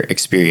of your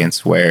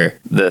experience where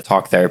the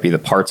talk therapy, the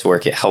parts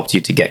work, it helped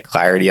you to get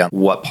clarity on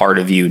what part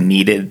of you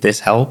needed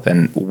this help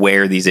and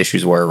where these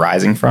issues were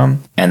arising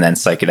from. And then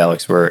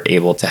psychedelics were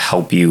able to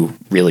help you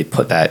really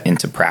put that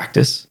into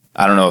practice.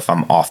 I don't know if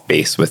I'm off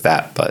base with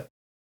that, but.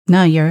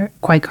 No, you're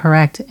quite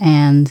correct.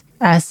 And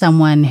as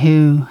someone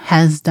who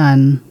has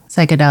done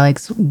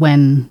psychedelics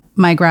when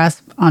my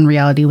grasp on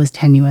reality was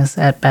tenuous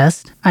at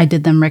best, I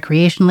did them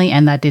recreationally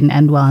and that didn't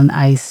end well. And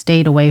I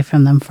stayed away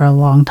from them for a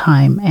long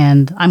time.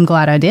 And I'm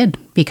glad I did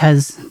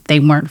because they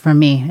weren't for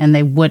me and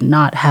they would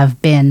not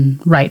have been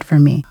right for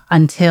me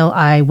until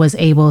I was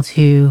able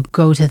to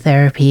go to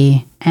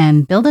therapy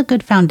and build a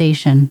good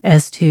foundation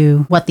as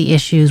to what the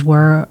issues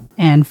were.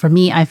 And for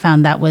me, I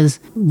found that was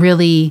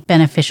really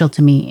beneficial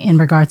to me in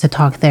regards to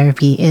talk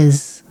therapy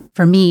is,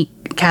 for me,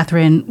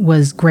 Catherine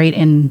was great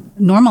in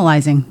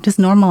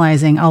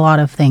normalizing a lot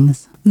of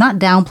things, not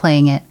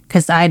downplaying it,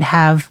 because I'd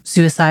have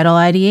suicidal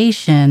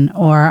ideation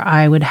or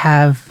I would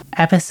have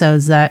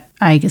episodes that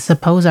I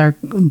suppose are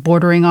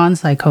bordering on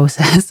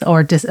psychosis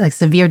or like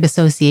severe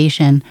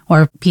dissociation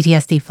or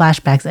PTSD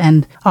flashbacks.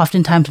 And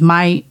oftentimes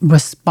my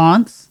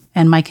response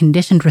and my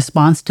conditioned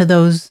response to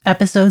those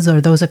episodes or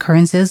those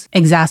occurrences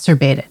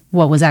exacerbated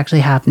what was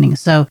actually happening.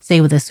 So say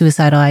with a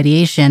suicidal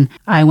ideation,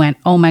 I went,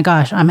 oh my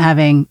gosh, I'm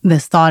having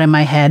this thought in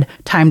my head,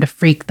 time to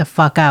freak the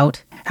fuck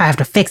out. I have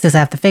to fix this.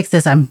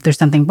 There's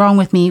something wrong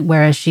with me.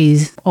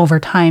 Whereas over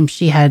time,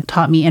 she had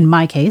taught me, in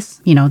my case,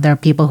 there are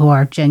people who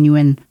are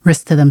genuine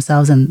risk to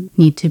themselves and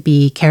need to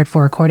be cared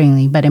for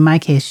accordingly. But in my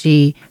case,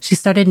 she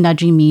started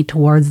nudging me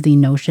towards the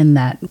notion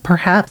that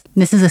perhaps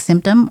this is a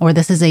symptom or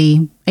this is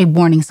a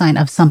warning sign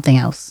of something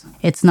else.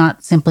 It's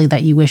not simply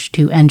that you wish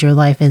to end your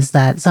life, is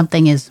that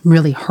something is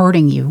really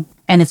hurting you.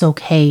 And it's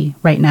okay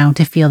right now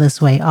to feel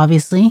this way.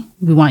 Obviously,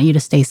 we want you to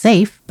stay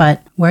safe,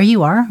 but where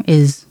you are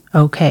is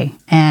okay.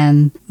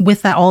 And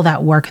with all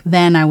that work,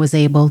 then I was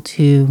able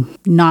to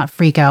not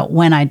freak out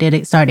when I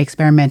did start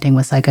experimenting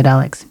with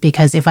psychedelics.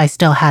 Because if I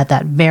still had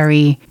that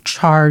very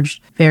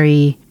charged,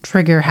 very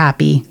trigger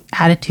happy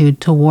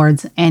attitude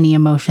towards any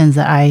emotions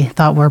that I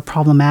thought were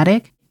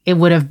problematic, it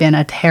would have been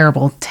a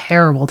terrible,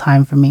 terrible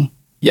time for me.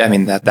 Yeah, I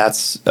mean,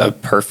 that's a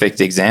perfect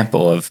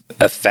example of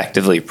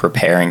effectively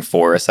preparing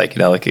for a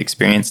psychedelic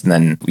experience. And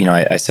then,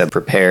 I said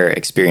prepare,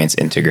 experience,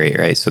 integrate,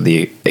 right? So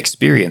the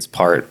experience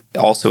part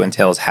also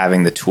entails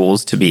having the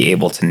tools to be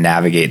able to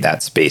navigate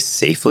that space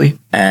safely.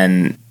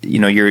 And,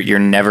 you're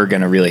never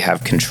going to really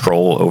have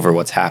control over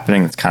what's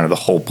happening. It's kind of the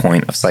whole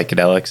point of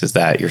psychedelics is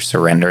that you're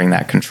surrendering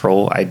that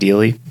control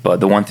ideally. But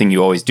the one thing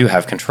you always do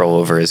have control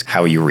over is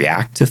how you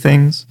react to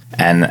things.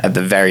 And at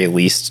the very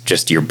least,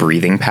 just your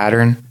breathing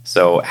pattern.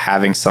 So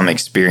having some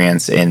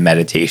experience in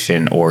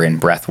meditation or in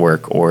breath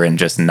work or in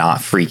just not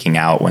freaking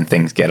out when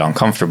things get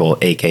uncomfortable,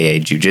 aka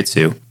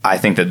jujitsu, I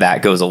think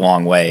that goes a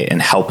long way in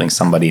helping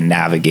somebody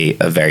navigate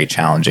a very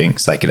challenging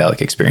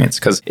psychedelic experience,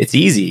 because it's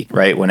easy,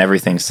 right? When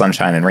everything's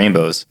sunshine and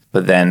rainbows.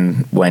 But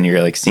then when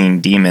you're like seeing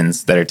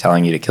demons that are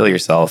telling you to kill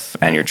yourself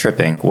and you're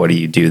tripping, what do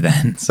you do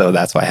then? So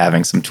that's why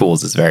having some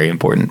tools is very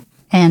important.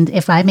 And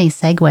if I may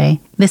segue,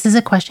 this is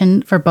a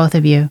question for both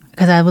of you,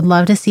 because I would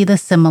love to see the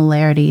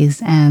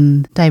similarities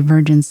and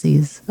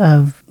divergencies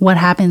of what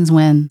happens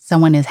when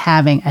someone is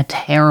having a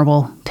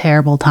terrible,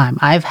 terrible time.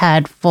 I've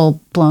had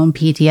full-blown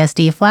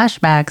PTSD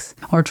flashbacks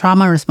or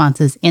trauma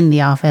responses in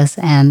the office.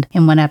 And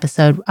in one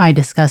episode, I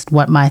discussed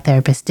what my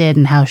therapist did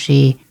and how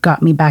she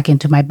got me back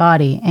into my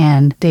body.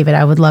 And David,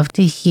 I would love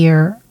to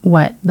hear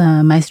what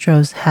the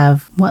maestros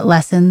have, what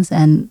lessons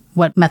and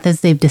what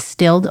methods they've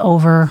distilled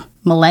over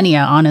millennia,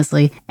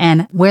 honestly,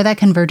 and where that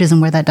converges and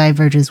where that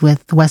diverges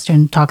with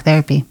Western talk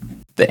therapy.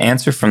 The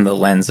answer from the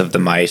lens of the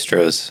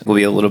maestros will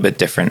be a little bit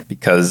different,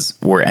 because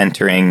we're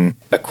entering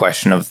a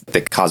question of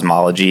the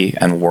cosmology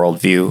and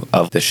worldview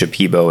of the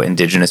Shipibo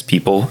indigenous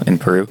people in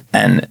Peru.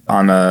 And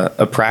on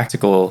a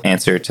practical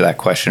answer to that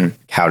question,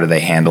 how do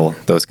they handle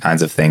those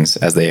kinds of things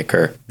as they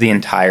occur? The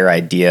entire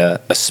idea,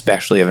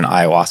 especially of an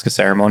ayahuasca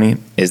ceremony,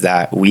 is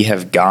that we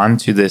have gone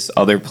to this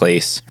other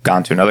place,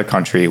 gone to another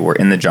country, we're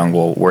in the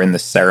jungle, we're in the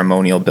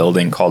ceremonial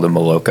building called a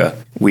maloka.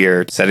 We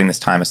are setting this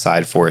time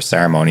aside for a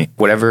ceremony.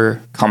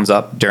 Whatever comes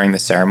up during the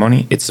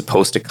ceremony, it's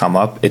supposed to come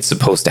up, it's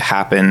supposed to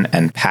happen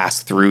and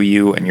pass through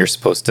you, and you're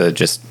supposed to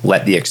just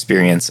let the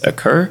experience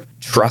occur,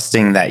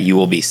 trusting that you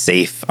will be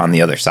safe on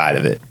the other side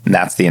of it. And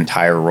that's the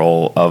entire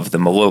role of the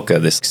maloka,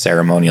 this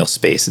ceremonial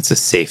space. It's a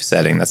safe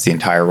setting. That's the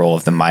entire role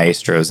of the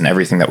maestros, and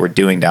everything that we're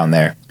doing down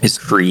there is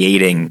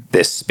creating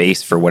this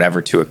space for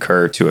whatever to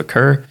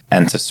occur,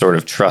 and to sort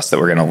of trust that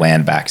we're going to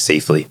land back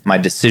safely. My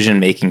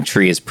decision-making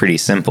tree is pretty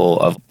simple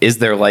of, is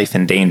their life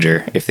in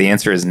danger? If the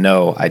answer is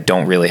no, I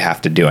don't really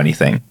have to do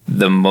anything.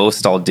 The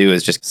most I'll do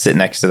is just sit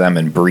next to them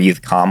and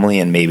breathe calmly,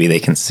 and maybe they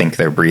can sync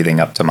their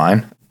breathing up to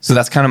mine. So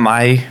that's kind of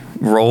my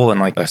role and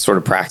like a sort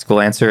of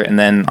practical answer. And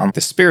then on the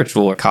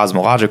spiritual or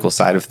cosmological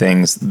side of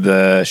things,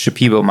 the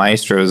Shipibo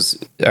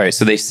maestros, all right,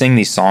 so they sing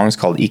these songs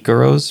called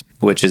Icaros,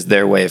 which is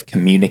their way of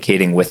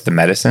communicating with the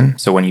medicine.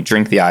 So when you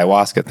drink the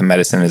ayahuasca, the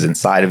medicine is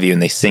inside of you,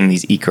 and they sing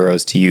these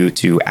Icaros to you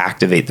to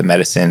activate the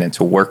medicine and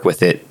to work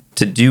with it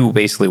to do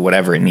basically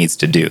whatever it needs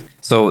to do.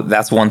 So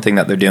that's one thing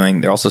that they're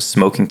doing. They're also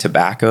smoking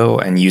tobacco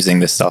and using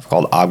this stuff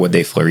called agua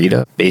de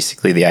Florida.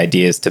 Basically, the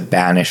idea is to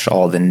banish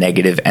all the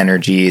negative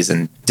energies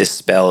and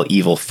dispel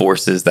evil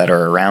forces that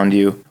are around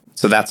you.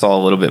 So that's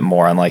all a little bit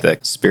more on like the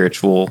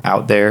spiritual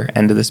out there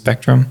end of the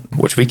spectrum,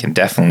 which we can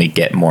definitely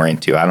get more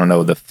into. I don't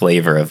know the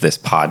flavor of this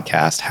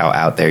podcast, how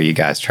out there you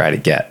guys try to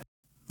get.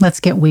 Let's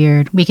get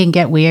weird. We can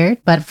get weird.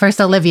 But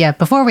first, Olivia,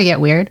 before we get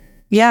weird.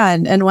 Yeah.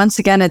 And once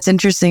again, it's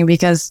interesting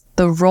because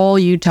the role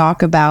you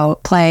talk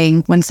about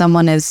playing when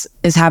someone is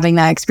having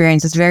that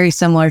experience is very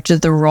similar to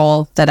the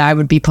role that I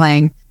would be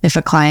playing if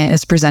a client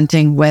is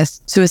presenting with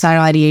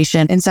suicidal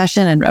ideation in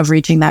session and of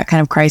reaching that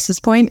kind of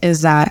crisis point,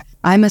 is that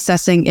I'm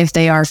assessing if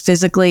they are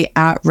physically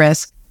at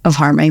risk of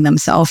harming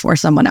themselves or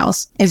someone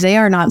else. If they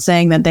are not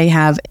saying that they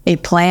have a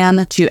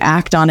plan to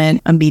act on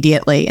it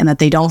immediately and that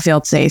they don't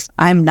feel safe,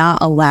 I'm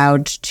not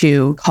allowed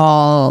to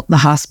call the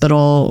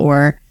hospital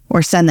or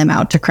send them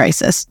out to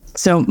crisis.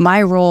 So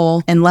my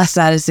role, unless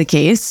that is the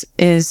case,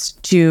 is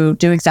to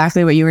do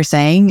exactly what you were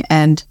saying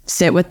and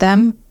sit with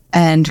them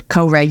and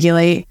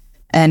co-regulate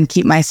and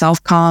keep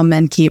myself calm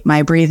and keep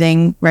my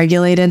breathing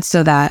regulated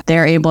so that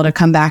they're able to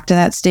come back to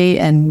that state,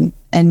 and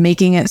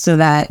making it so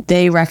that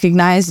they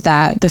recognize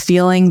that the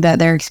feeling that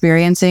they're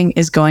experiencing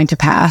is going to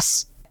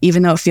pass.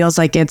 Even though it feels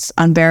like it's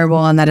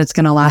unbearable and that it's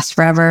going to last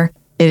forever,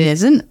 it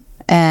isn't.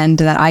 And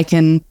that I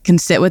can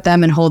sit with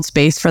them and hold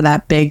space for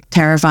that big,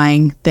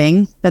 terrifying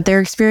thing that they're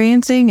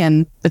experiencing.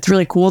 And it's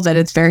really cool that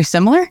it's very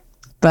similar.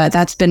 But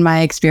that's been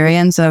my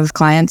experience of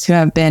clients who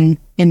have been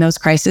in those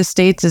crisis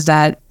states, is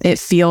that it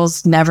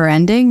feels never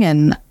ending.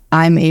 And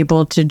I'm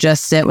able to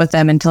just sit with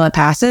them until it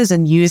passes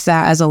and use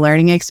that as a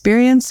learning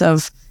experience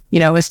of,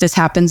 if this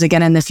happens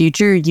again in the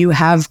future, you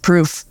have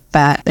proof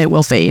that it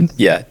will fade.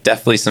 Yeah,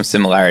 definitely some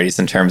similarities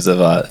in terms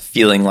of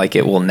feeling like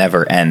it will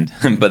never end,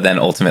 but then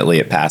ultimately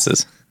it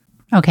passes.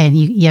 Okay,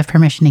 you have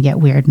permission to get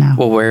weird now.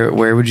 Well,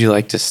 where would you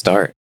like to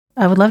start?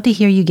 I would love to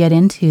hear you get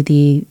into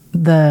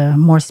the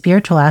more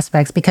spiritual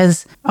aspects,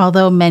 because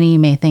although many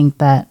may think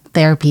that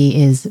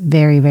therapy is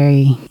very,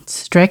 very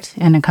strict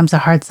and it comes to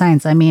hard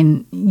science, I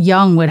mean,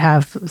 Jung would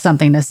have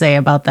something to say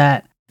about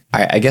that.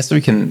 I guess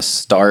we can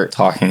start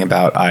talking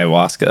about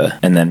ayahuasca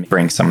and then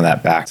bring some of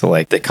that back to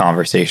like the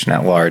conversation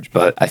at large.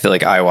 But I feel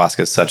like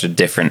ayahuasca is such a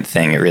different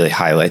thing. It really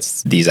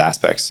highlights these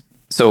aspects.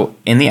 So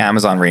in the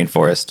Amazon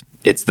rainforest,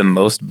 it's the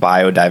most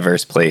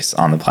biodiverse place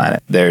on the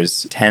planet.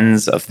 There's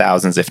tens of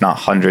thousands, if not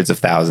hundreds of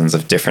thousands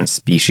of different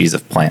species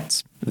of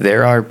plants.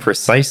 There are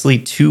precisely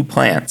 2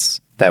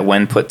 plants that,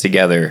 when put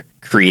together,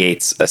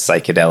 creates a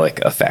psychedelic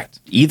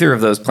effect. Either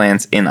of those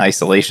plants in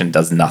isolation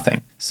does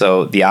nothing.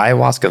 So the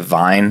ayahuasca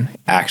vine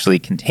actually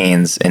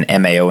contains an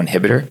MAO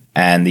inhibitor,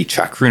 and the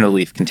chacruna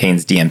leaf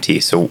contains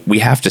DMT. So we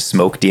have to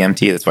smoke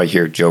DMT. That's why you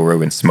hear Joe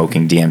Rogan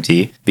smoking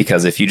DMT,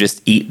 because if you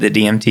just eat the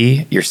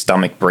DMT, your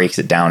stomach breaks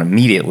it down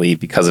immediately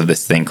because of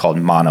this thing called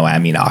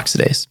monoamine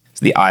oxidase.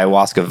 The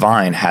ayahuasca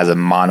vine has a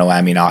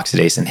monoamine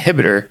oxidase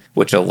inhibitor,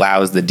 which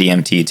allows the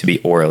DMT to be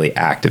orally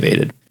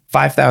activated.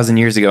 5,000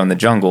 years ago in the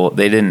jungle,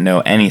 they didn't know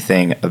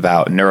anything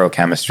about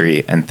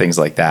neurochemistry and things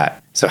like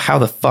that. So how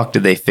the fuck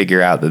did they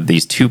figure out that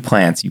these two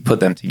plants, you put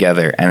them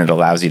together and it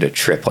allows you to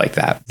trip like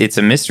that? It's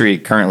a mystery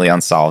currently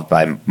unsolved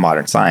by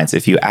modern science.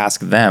 If you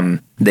ask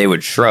them, they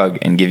would shrug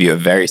and give you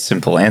a very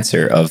simple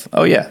answer of,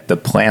 oh yeah, the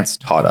plants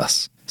taught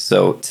us.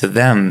 So to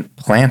them,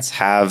 plants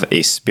have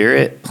a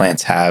spirit,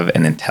 plants have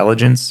an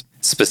intelligence.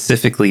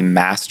 Specifically,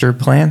 master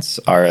plants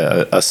are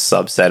a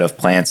subset of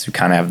plants who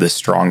kind of have the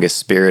strongest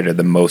spirit or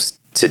the most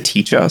to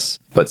teach us.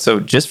 But so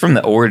just from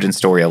the origin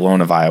story alone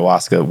of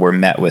ayahuasca, we're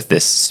met with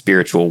this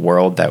spiritual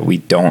world that we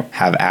don't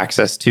have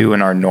access to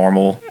in our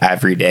normal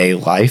everyday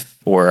life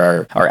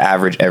or our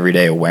average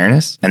everyday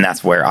awareness. And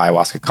that's where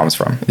ayahuasca comes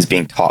from, is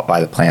being taught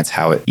by the plants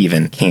how it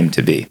even came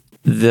to be.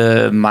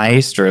 The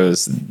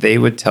maestros, they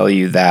would tell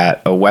you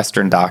that a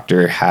Western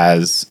doctor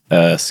has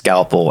a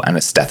scalpel and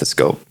a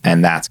stethoscope,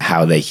 and that's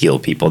how they heal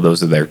people.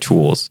 Those are their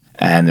tools.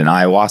 And an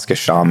ayahuasca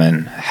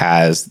shaman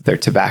has their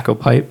tobacco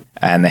pipe,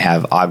 and they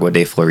have agua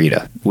de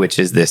florida, which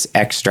is this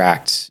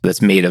extract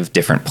that's made of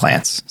different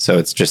plants. So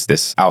it's just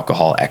this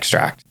alcohol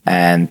extract.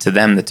 And to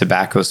them, the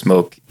tobacco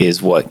smoke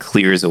is what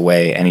clears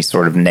away any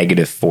sort of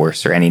negative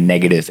force or any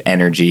negative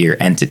energy or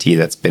entity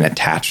that's been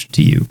attached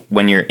to you.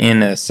 When you're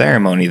in a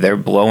ceremony, they're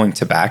blowing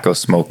tobacco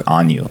smoke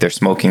on you. They're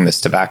smoking this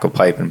tobacco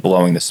pipe and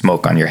blowing the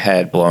smoke on your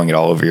head, blowing it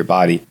all over your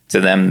body. To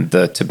them,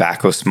 the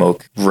tobacco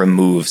smoke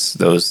removes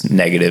those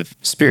negative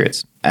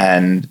spirits.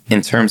 And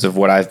in terms of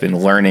what I've been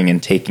learning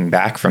and taking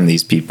back from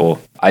these people,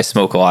 I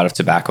smoke a lot of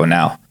tobacco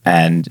now.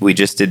 And we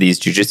just did these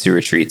jiu-jitsu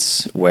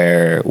retreats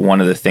where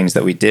one of the things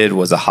that we did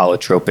was a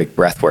holotropic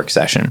breathwork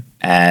session.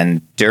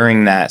 And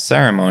during that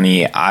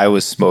ceremony, I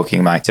was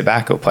smoking my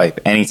tobacco pipe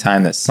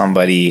anytime that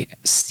somebody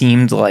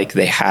seemed like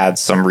they had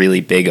some really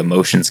big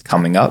emotions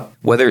coming up,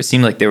 whether it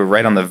seemed like they were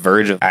right on the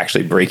verge of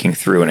actually breaking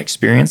through and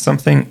experience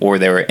something, or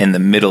they were in the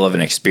middle of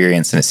an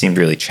experience and it seemed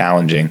really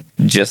challenging.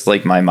 Just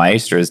like my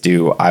maestros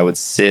do, I would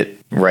sit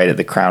right at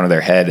the crown of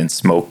their head and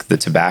smoke the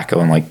tobacco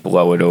and like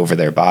blow it over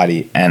their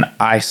body. And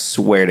I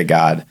swear to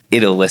God,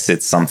 it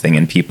elicits something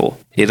in people.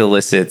 It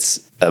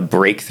elicits a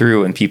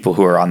breakthrough in people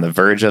who are on the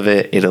verge of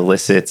it. It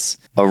elicits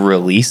a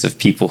release of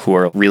people who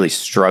are really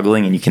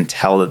struggling, and you can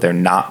tell that they're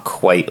not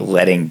quite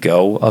letting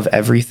go of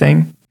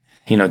everything.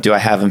 You know, do I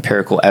have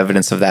empirical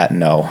evidence of that?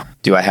 No.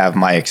 Do I have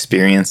my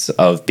experience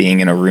of being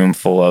in a room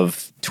full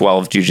of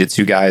 12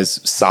 jiu-jitsu guys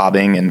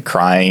sobbing and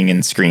crying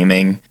and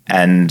screaming,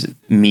 and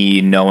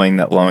me knowing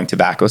that blowing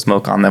tobacco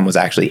smoke on them was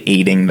actually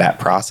aiding that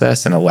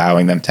process and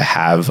allowing them to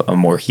have a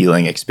more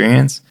healing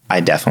experience? I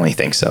definitely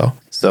think so.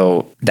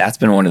 So that's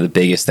been one of the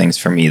biggest things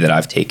for me that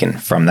I've taken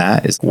from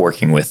that, is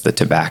working with the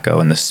tobacco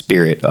and the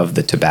spirit of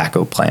the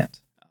tobacco plant.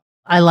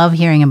 I love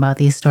hearing about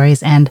these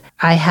stories, and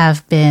I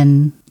have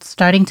been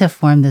starting to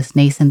form this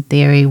nascent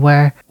theory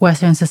where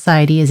Western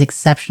society is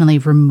exceptionally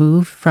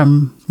removed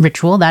from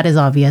ritual. That is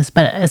obvious,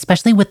 but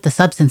especially with the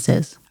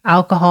substances,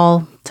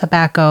 alcohol,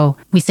 tobacco,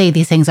 we say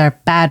these things are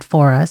bad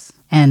for us.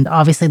 And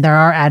obviously there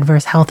are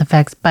adverse health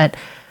effects, but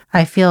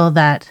I feel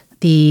that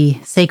the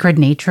sacred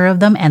nature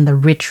of them and the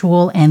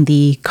ritual and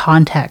the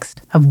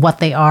context of what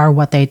they are,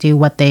 what they do,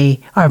 what they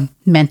are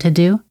meant to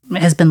do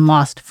has been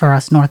lost for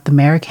us North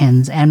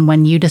Americans. And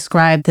when you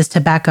describe this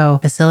tobacco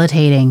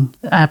facilitating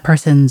a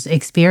person's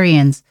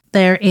experience,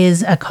 there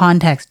is a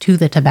context to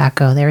the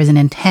tobacco. There is an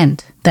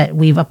intent that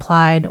we've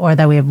applied or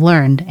that we have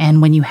learned.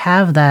 And when you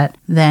have that,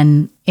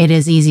 then it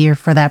is easier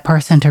for that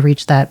person to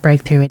reach that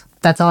breakthrough.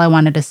 That's all I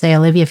wanted to say.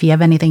 Olivia, if you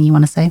have anything you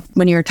want to say.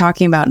 When you were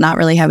talking about not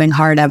really having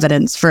hard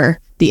evidence for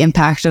the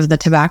impact of the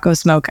tobacco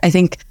smoke, I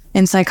think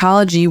in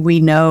psychology, we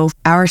know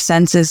our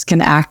senses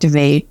can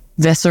activate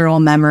visceral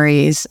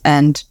memories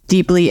and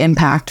deeply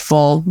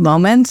impactful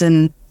moments,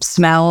 and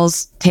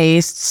smells,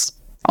 tastes,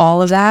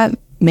 all of that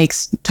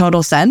makes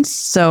total sense.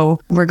 So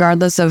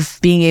regardless of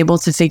being able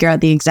to figure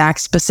out the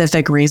exact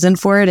specific reason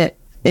for it,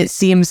 it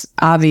seems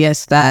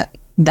obvious that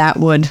that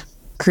would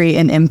create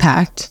an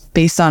impact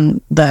based on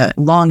the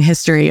long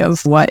history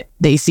of what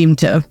they seem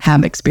to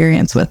have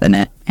experience with in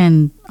it.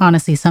 And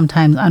honestly,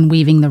 sometimes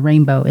unweaving the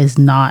rainbow is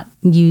not,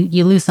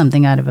 you lose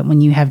something out of it.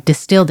 When you have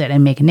distilled it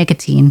and make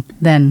nicotine,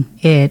 then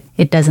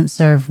it doesn't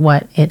serve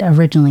what it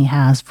originally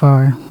has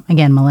for,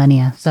 again,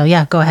 millennia. So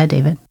yeah, go ahead,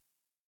 David.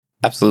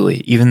 Absolutely.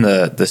 Even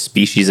the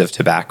species of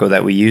tobacco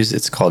that we use,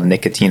 it's called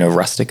Nicotina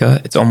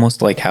rustica. It's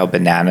almost like how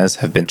bananas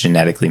have been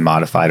genetically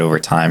modified over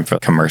time for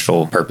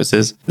commercial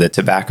purposes. The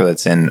tobacco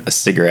that's in a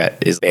cigarette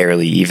is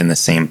barely even the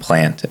same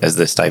plant as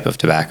this type of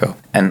tobacco.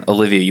 And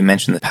Olivia, you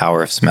mentioned the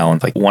power of smell.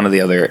 And like one of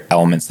the other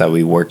elements that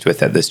we worked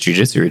with at this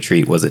jiu-jitsu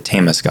retreat was a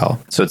temazcal.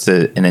 So it's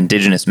an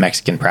indigenous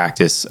Mexican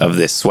practice of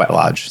this sweat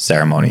lodge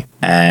ceremony.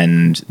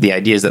 And the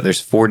idea is that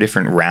there's 4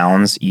 different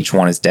rounds. Each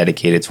one is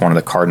dedicated to one of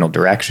the cardinal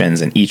directions,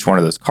 and each one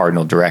of those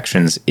cardinal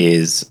directions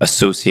is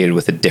associated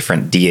with a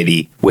different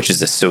deity, which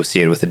is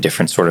associated with a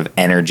different sort of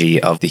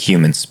energy of the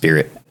human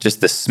spirit.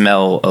 Just the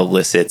smell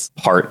elicits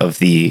part of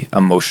the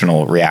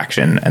emotional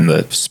reaction and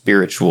the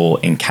spiritual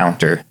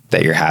encounter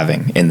that you're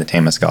having in the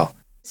temazcal.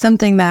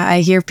 Something that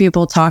I hear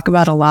people talk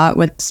about a lot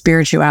with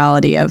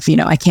spirituality of,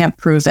 I can't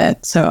prove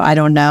it, so I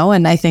don't know.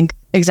 And I think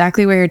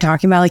exactly what you're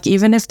talking about, like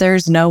even if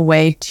there's no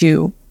way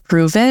to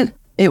prove it,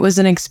 it was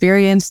an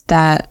experience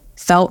that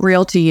felt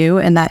real to you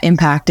and that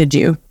impacted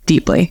you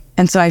deeply.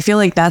 And so I feel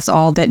like that's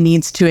all that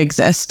needs to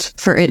exist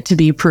for it to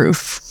be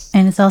proof.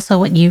 And it's also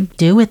what you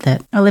do with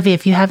it. Olivia,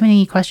 if you have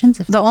any questions.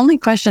 The only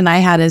question I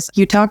had is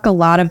you talk a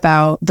lot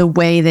about the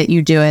way that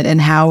you do it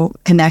and how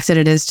connected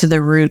it is to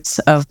the roots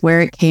of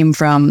where it came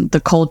from, the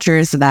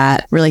cultures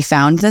that really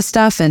found this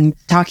stuff, and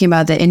talking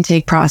about the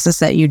intake process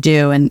that you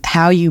do and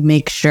how you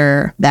make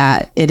sure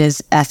that it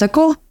is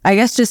ethical. I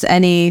guess just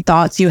any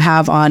thoughts you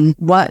have on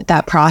what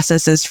that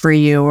process is for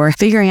you, or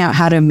figuring out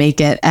how to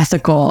make it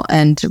ethical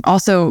and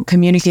also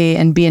communicate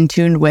and be in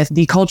tune with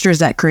the cultures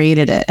that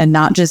created it and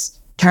not just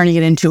turning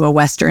it into a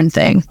Western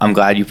thing. I'm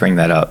glad you bring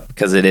that up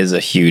because it is a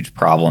huge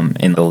problem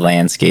in the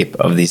landscape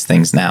of these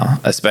things now,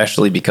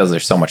 especially because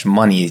there's so much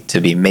money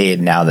to be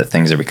made now that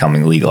things are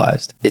becoming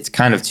legalized. It's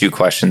kind of 2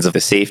 questions of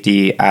the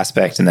safety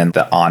aspect and then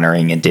the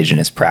honoring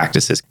indigenous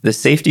practices. The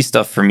safety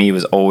stuff for me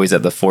was always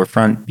at the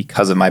forefront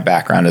because of my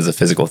background as a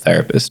physical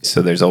therapist.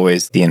 So there's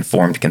always the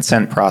informed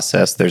consent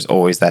process. There's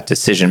always that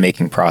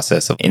decision-making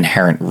process of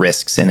inherent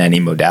risks in any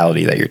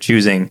modality that you're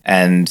choosing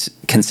and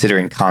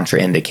considering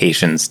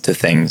contraindications to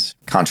things.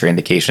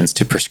 Contraindications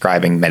to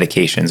prescribing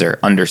medications or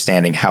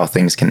understanding how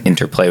things can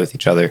interplay with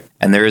each other.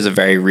 And there is a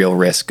very real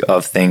risk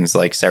of things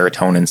like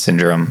serotonin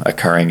syndrome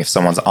occurring if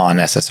someone's on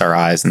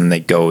SSRIs and then they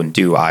go and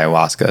do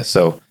ayahuasca.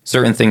 So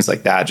certain things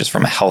like that, just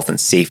from a health and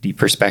safety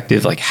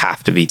perspective, like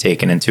have to be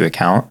taken into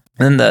account.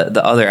 And then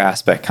the other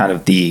aspect, kind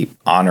of the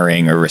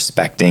honoring or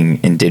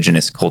respecting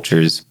indigenous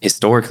cultures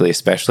historically,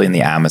 especially in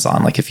the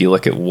Amazon. Like if you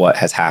look at what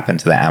has happened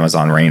to the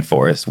Amazon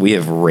rainforest, we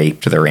have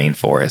raped the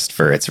rainforest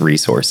for its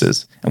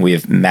resources and we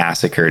have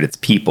massacred its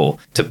people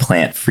to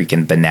plant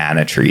freaking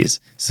banana trees.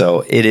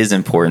 So it is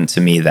important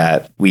to me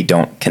that we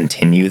don't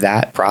continue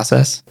that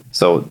process.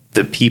 So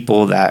the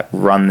people that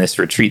run this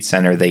retreat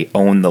center, they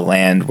own the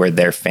land where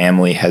their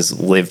family has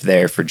lived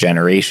there for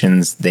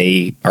generations.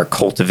 They are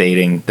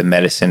cultivating the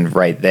medicine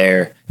right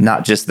there.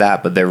 Not just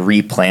that, but they're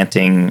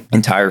replanting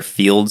entire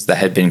fields that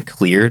had been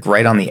cleared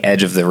right on the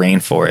edge of the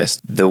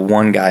rainforest. The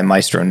one guy,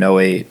 Maestro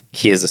Noe,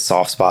 he has a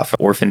soft spot for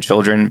orphan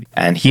children,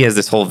 and he has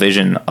this whole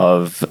vision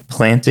of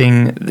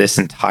planting this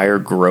entire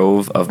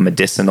grove of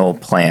medicinal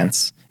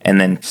plants and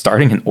then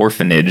starting an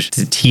orphanage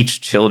to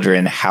teach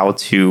children how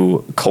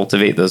to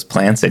cultivate those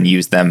plants and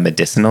use them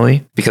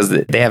medicinally, because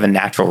they have a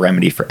natural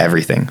remedy for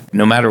everything.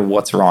 No matter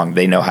what's wrong,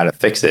 they know how to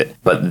fix it.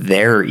 But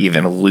they're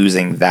even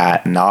losing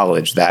that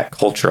knowledge, that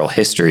cultural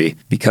history,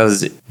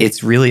 because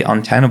it's really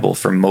untenable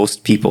for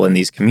most people in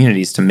these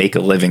communities to make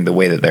a living the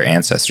way that their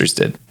ancestors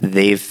did.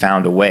 They've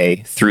found a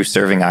way through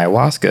serving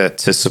ayahuasca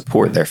to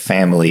support their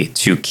family,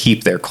 to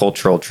keep their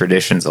cultural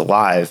traditions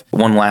alive.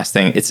 One last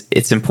thing,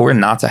 it's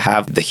important not to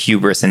have the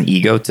hubris and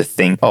ego to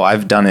think, oh,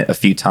 I've done it a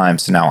few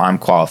times, so now I'm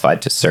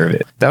qualified to serve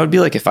it. That would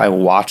be like if I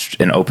watched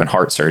an open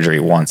heart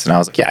surgery once and I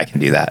was like, yeah, I can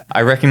do that.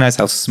 I recognize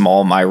how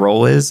small my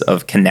role is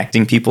of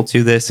connecting people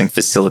to this and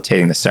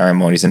facilitating the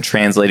ceremonies and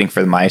translating for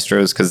the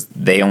maestros because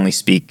they only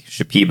speak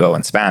Shipibo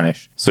and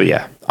Spanish. So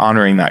yeah,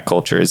 honoring that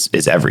culture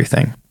is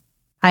everything.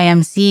 I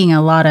am seeing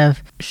a lot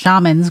of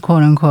shamans,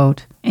 quote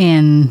unquote,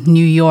 in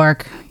New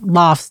York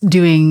lofts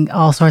doing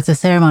all sorts of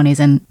ceremonies.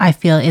 And I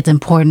feel it's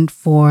important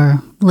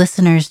for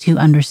listeners to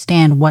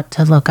understand what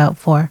to look out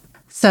for.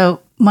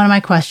 So one of my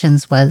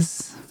questions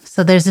was,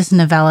 so there's this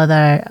novella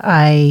that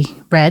I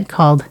read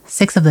called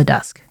Six of the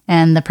Dusk.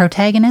 And the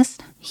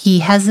protagonist, he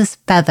has this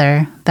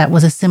feather that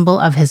was a symbol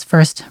of his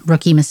first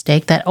rookie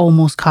mistake that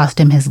almost cost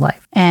him his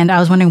life. And I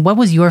was wondering, what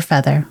was your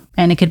feather?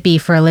 And it could be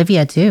for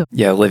Olivia too.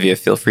 Yeah, Olivia,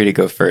 feel free to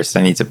go first.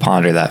 I need to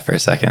ponder that for a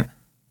second.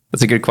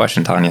 That's a good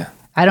question, Tanya.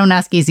 I don't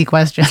ask easy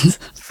questions.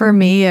 For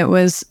me, it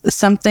was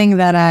something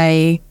that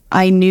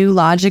I knew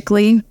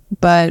logically,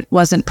 but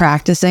wasn't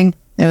practicing.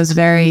 It was a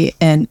very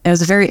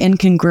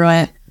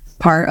incongruent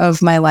part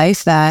of my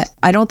life that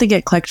I don't think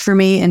it clicked for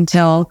me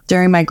until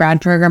during my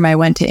grad program. I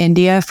went to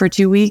India for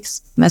 2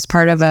 weeks as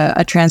part of a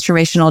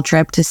transformational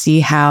trip to see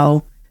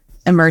how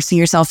immersing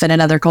yourself in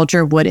another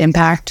culture would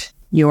impact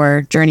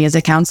your journey as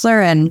a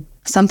counselor. And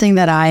something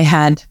that I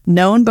had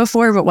known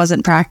before but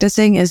wasn't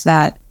practicing is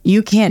that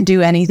you can't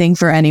do anything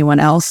for anyone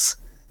else.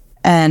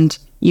 And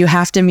you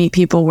have to meet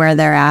people where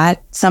they're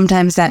at.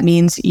 Sometimes that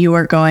means you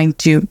are going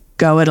to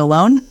go it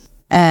alone.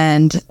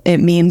 And it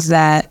means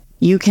that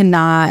you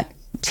cannot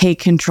take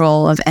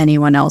control of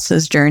anyone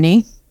else's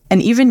journey.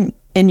 And even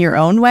in your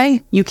own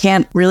way, you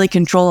can't really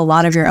control a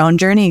lot of your own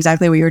journey.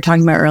 Exactly what you were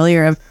talking about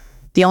earlier of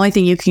the only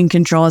thing you can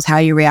control is how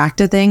you react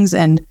to things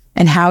and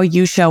how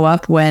you show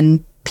up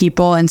when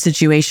people and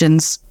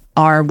situations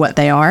are what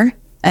they are.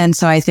 And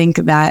so I think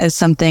that is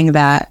something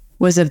that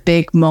was a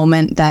big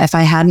moment that if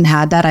I hadn't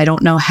had that, I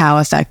don't know how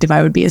effective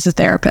I would be as a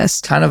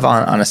therapist. Kind of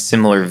on a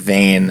similar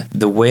vein,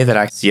 the way that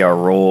I see our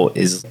role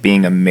is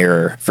being a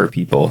mirror for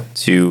people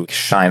to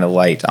shine a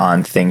light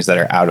on things that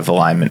are out of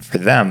alignment for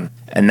them.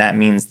 And that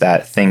means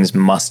that things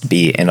must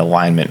be in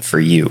alignment for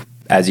you.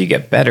 As you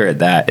get better at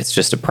that, it's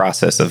just a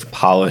process of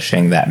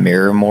polishing that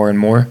mirror more and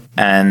more.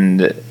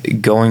 And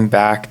going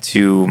back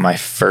to my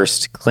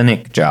first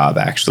clinic job,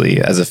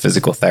 actually, as a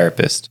physical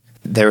therapist,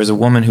 there was a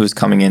woman who was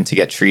coming in to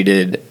get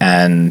treated,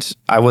 and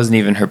I wasn't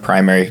even her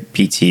primary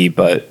PT,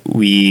 but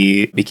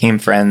we became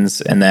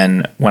friends. And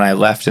then when I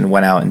left and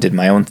went out and did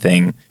my own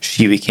thing,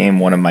 she became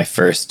one of my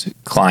first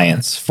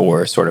clients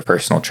for sort of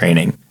personal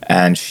training.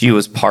 And she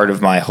was part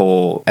of my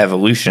whole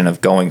evolution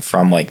of going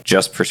from like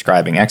just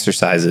prescribing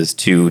exercises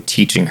to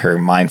teaching her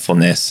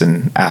mindfulness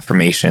and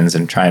affirmations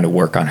and trying to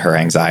work on her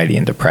anxiety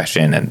and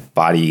depression and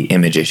body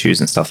image issues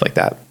and stuff like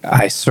that.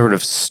 I sort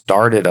of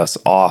started us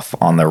off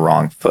on the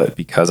wrong foot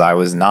because I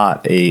was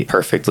not a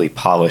perfectly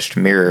polished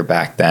mirror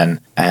back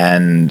then.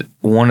 And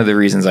one of the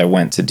reasons I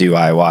went to do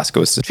ayahuasca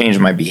was to change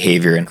my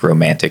behavior in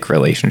romantic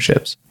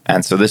relationships.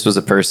 And so this was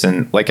a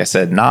person, like I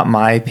said, not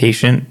my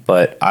patient,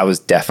 but I was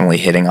definitely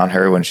hitting on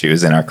her when she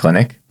was in our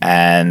clinic.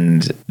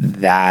 And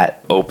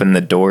that opened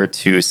the door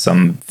to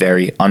some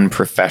very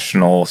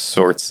unprofessional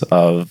sorts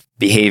of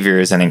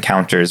behaviors and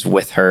encounters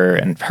with her,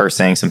 and her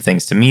saying some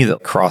things to me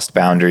that crossed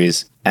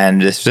boundaries.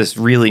 And it's this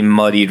really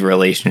muddied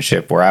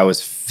relationship where I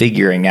was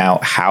figuring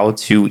out how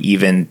to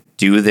even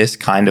do this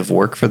kind of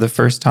work for the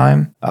first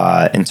time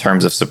in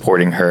terms of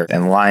supporting her.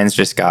 And lines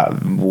just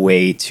got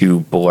way too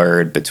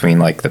blurred between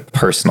like the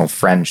personal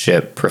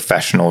friendship,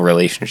 professional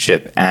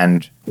relationship,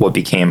 and what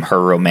became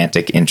her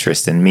romantic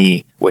interest in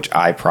me, which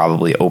I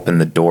probably opened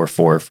the door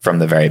for from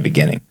the very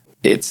beginning.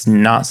 It's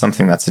not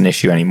something that's an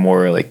issue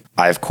anymore. Like,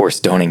 I, of course,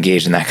 don't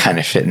engage in that kind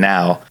of shit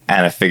now,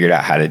 and I figured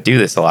out how to do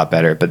this a lot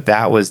better. But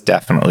that was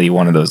definitely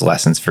one of those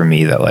lessons for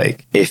me that,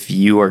 like, if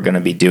you are going to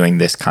be doing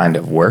this kind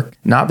of work,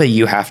 not that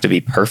you have to be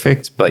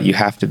perfect, but you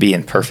have to be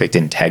in perfect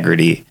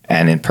integrity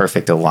and in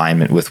perfect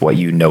alignment with what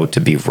you know to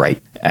be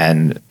right.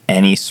 And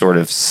any sort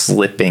of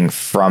slipping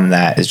from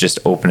that is just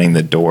opening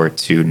the door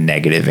to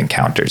negative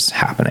encounters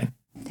happening.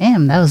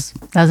 Damn, that was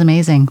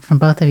amazing from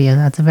both of you.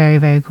 That's very,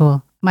 very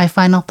cool. My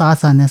final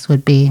thoughts on this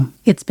would be,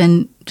 it's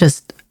been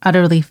just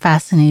utterly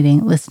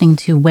fascinating listening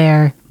to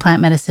where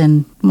plant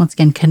medicine, once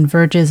again,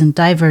 converges and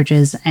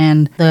diverges.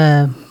 And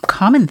the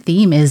common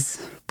theme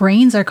is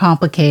brains are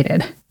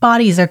complicated,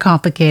 bodies are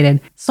complicated,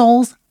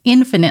 souls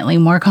infinitely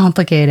more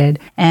complicated.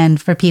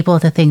 And for people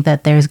to think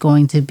that there's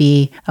going to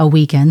be a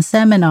weekend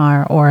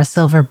seminar or a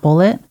silver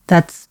bullet,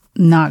 that's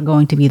not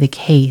going to be the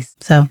case.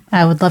 So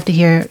I would love to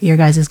hear your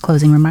guys'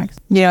 closing remarks.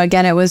 You know,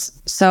 again, it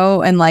was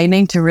so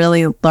enlightening to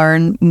really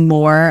learn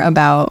more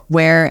about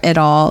where it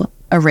all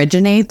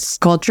originates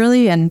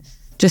culturally and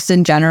just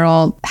in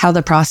general, how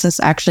the process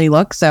actually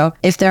looks. So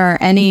if there are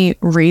any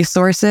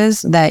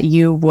resources that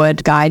you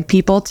would guide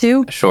people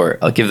to. Sure.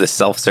 I'll give the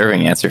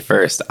self-serving answer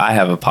first. I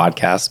have a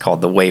podcast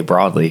called The Way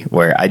Broadly,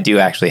 where I do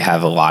actually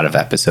have a lot of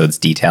episodes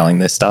detailing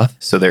this stuff.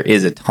 So there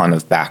is a ton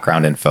of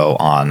background info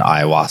on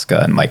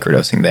ayahuasca and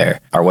microdosing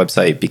there. Our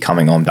website,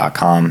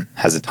 becomingohm.com,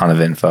 has a ton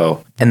of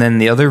info. And then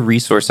the other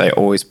resource I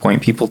always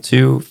point people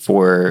to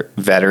for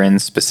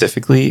veterans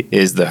specifically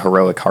is the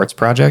Heroic Hearts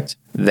Project.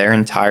 Their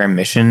entire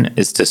mission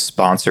is to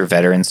sponsor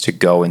veterans to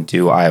go and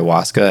do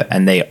ayahuasca,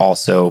 and they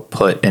also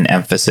put an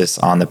emphasis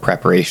on the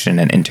preparation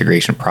and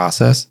integration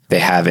process. They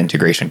have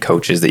integration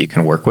coaches that you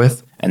can work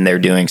with, and they're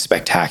doing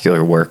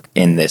spectacular work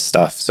in this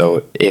stuff.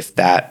 So if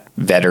that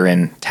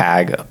veteran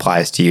tag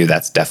applies to you,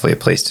 that's definitely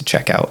a place to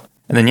check out.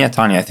 And then, yeah,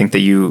 Tanya, I think that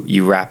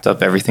you wrapped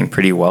up everything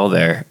pretty well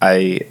there.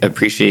 I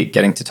appreciate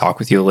getting to talk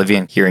with you, Olivia,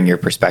 and hearing your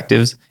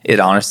perspectives. It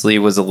honestly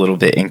was a little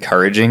bit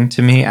encouraging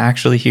to me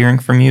actually hearing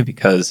from you,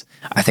 because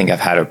I think I've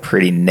had a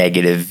pretty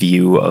negative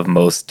view of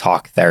most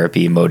talk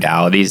therapy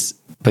modalities.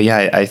 But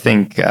yeah, I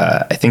think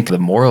the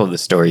moral of the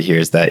story here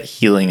is that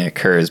healing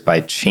occurs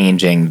by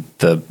changing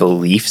the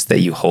beliefs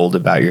that you hold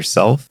about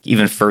yourself.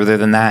 Even further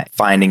than that,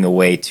 finding a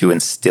way to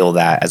instill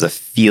that as a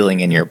feeling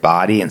in your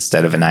body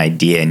instead of an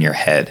idea in your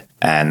head.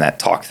 And that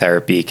talk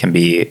therapy can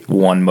be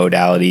one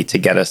modality to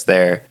get us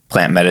there.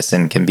 Plant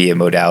medicine can be a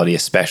modality,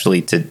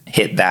 especially to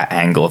hit that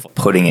angle of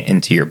putting it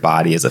into your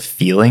body as a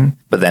feeling.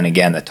 But then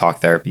again, the talk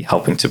therapy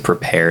helping to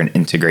prepare and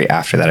integrate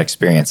after that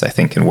experience, I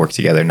think can work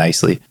together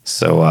nicely.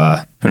 So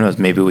who knows,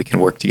 maybe we can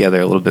work together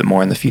a little bit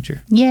more in the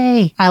future.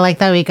 Yay. I like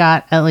that we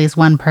got at least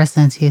one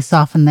person to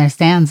soften their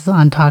stance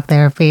on talk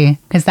therapy,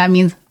 because that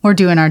means we're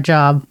doing our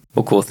job.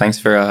 Well, cool. Thanks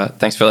for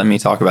letting me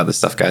talk about this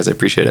stuff, guys. I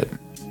appreciate it.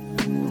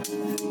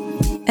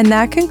 And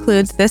that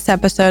concludes this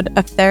episode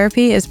of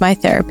Therapy is My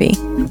Therapy.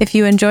 If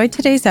you enjoyed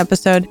today's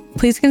episode,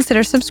 please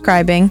consider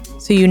subscribing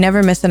so you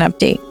never miss an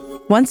update.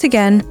 Once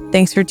again,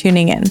 thanks for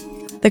tuning in.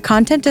 The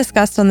content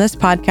discussed on this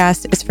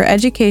podcast is for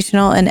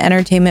educational and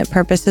entertainment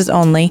purposes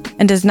only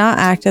and does not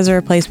act as a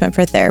replacement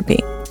for therapy.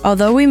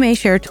 Although we may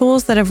share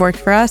tools that have worked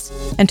for us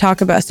and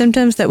talk about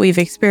symptoms that we've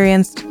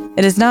experienced,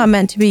 it is not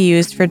meant to be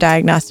used for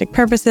diagnostic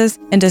purposes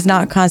and does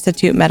not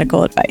constitute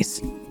medical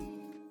advice.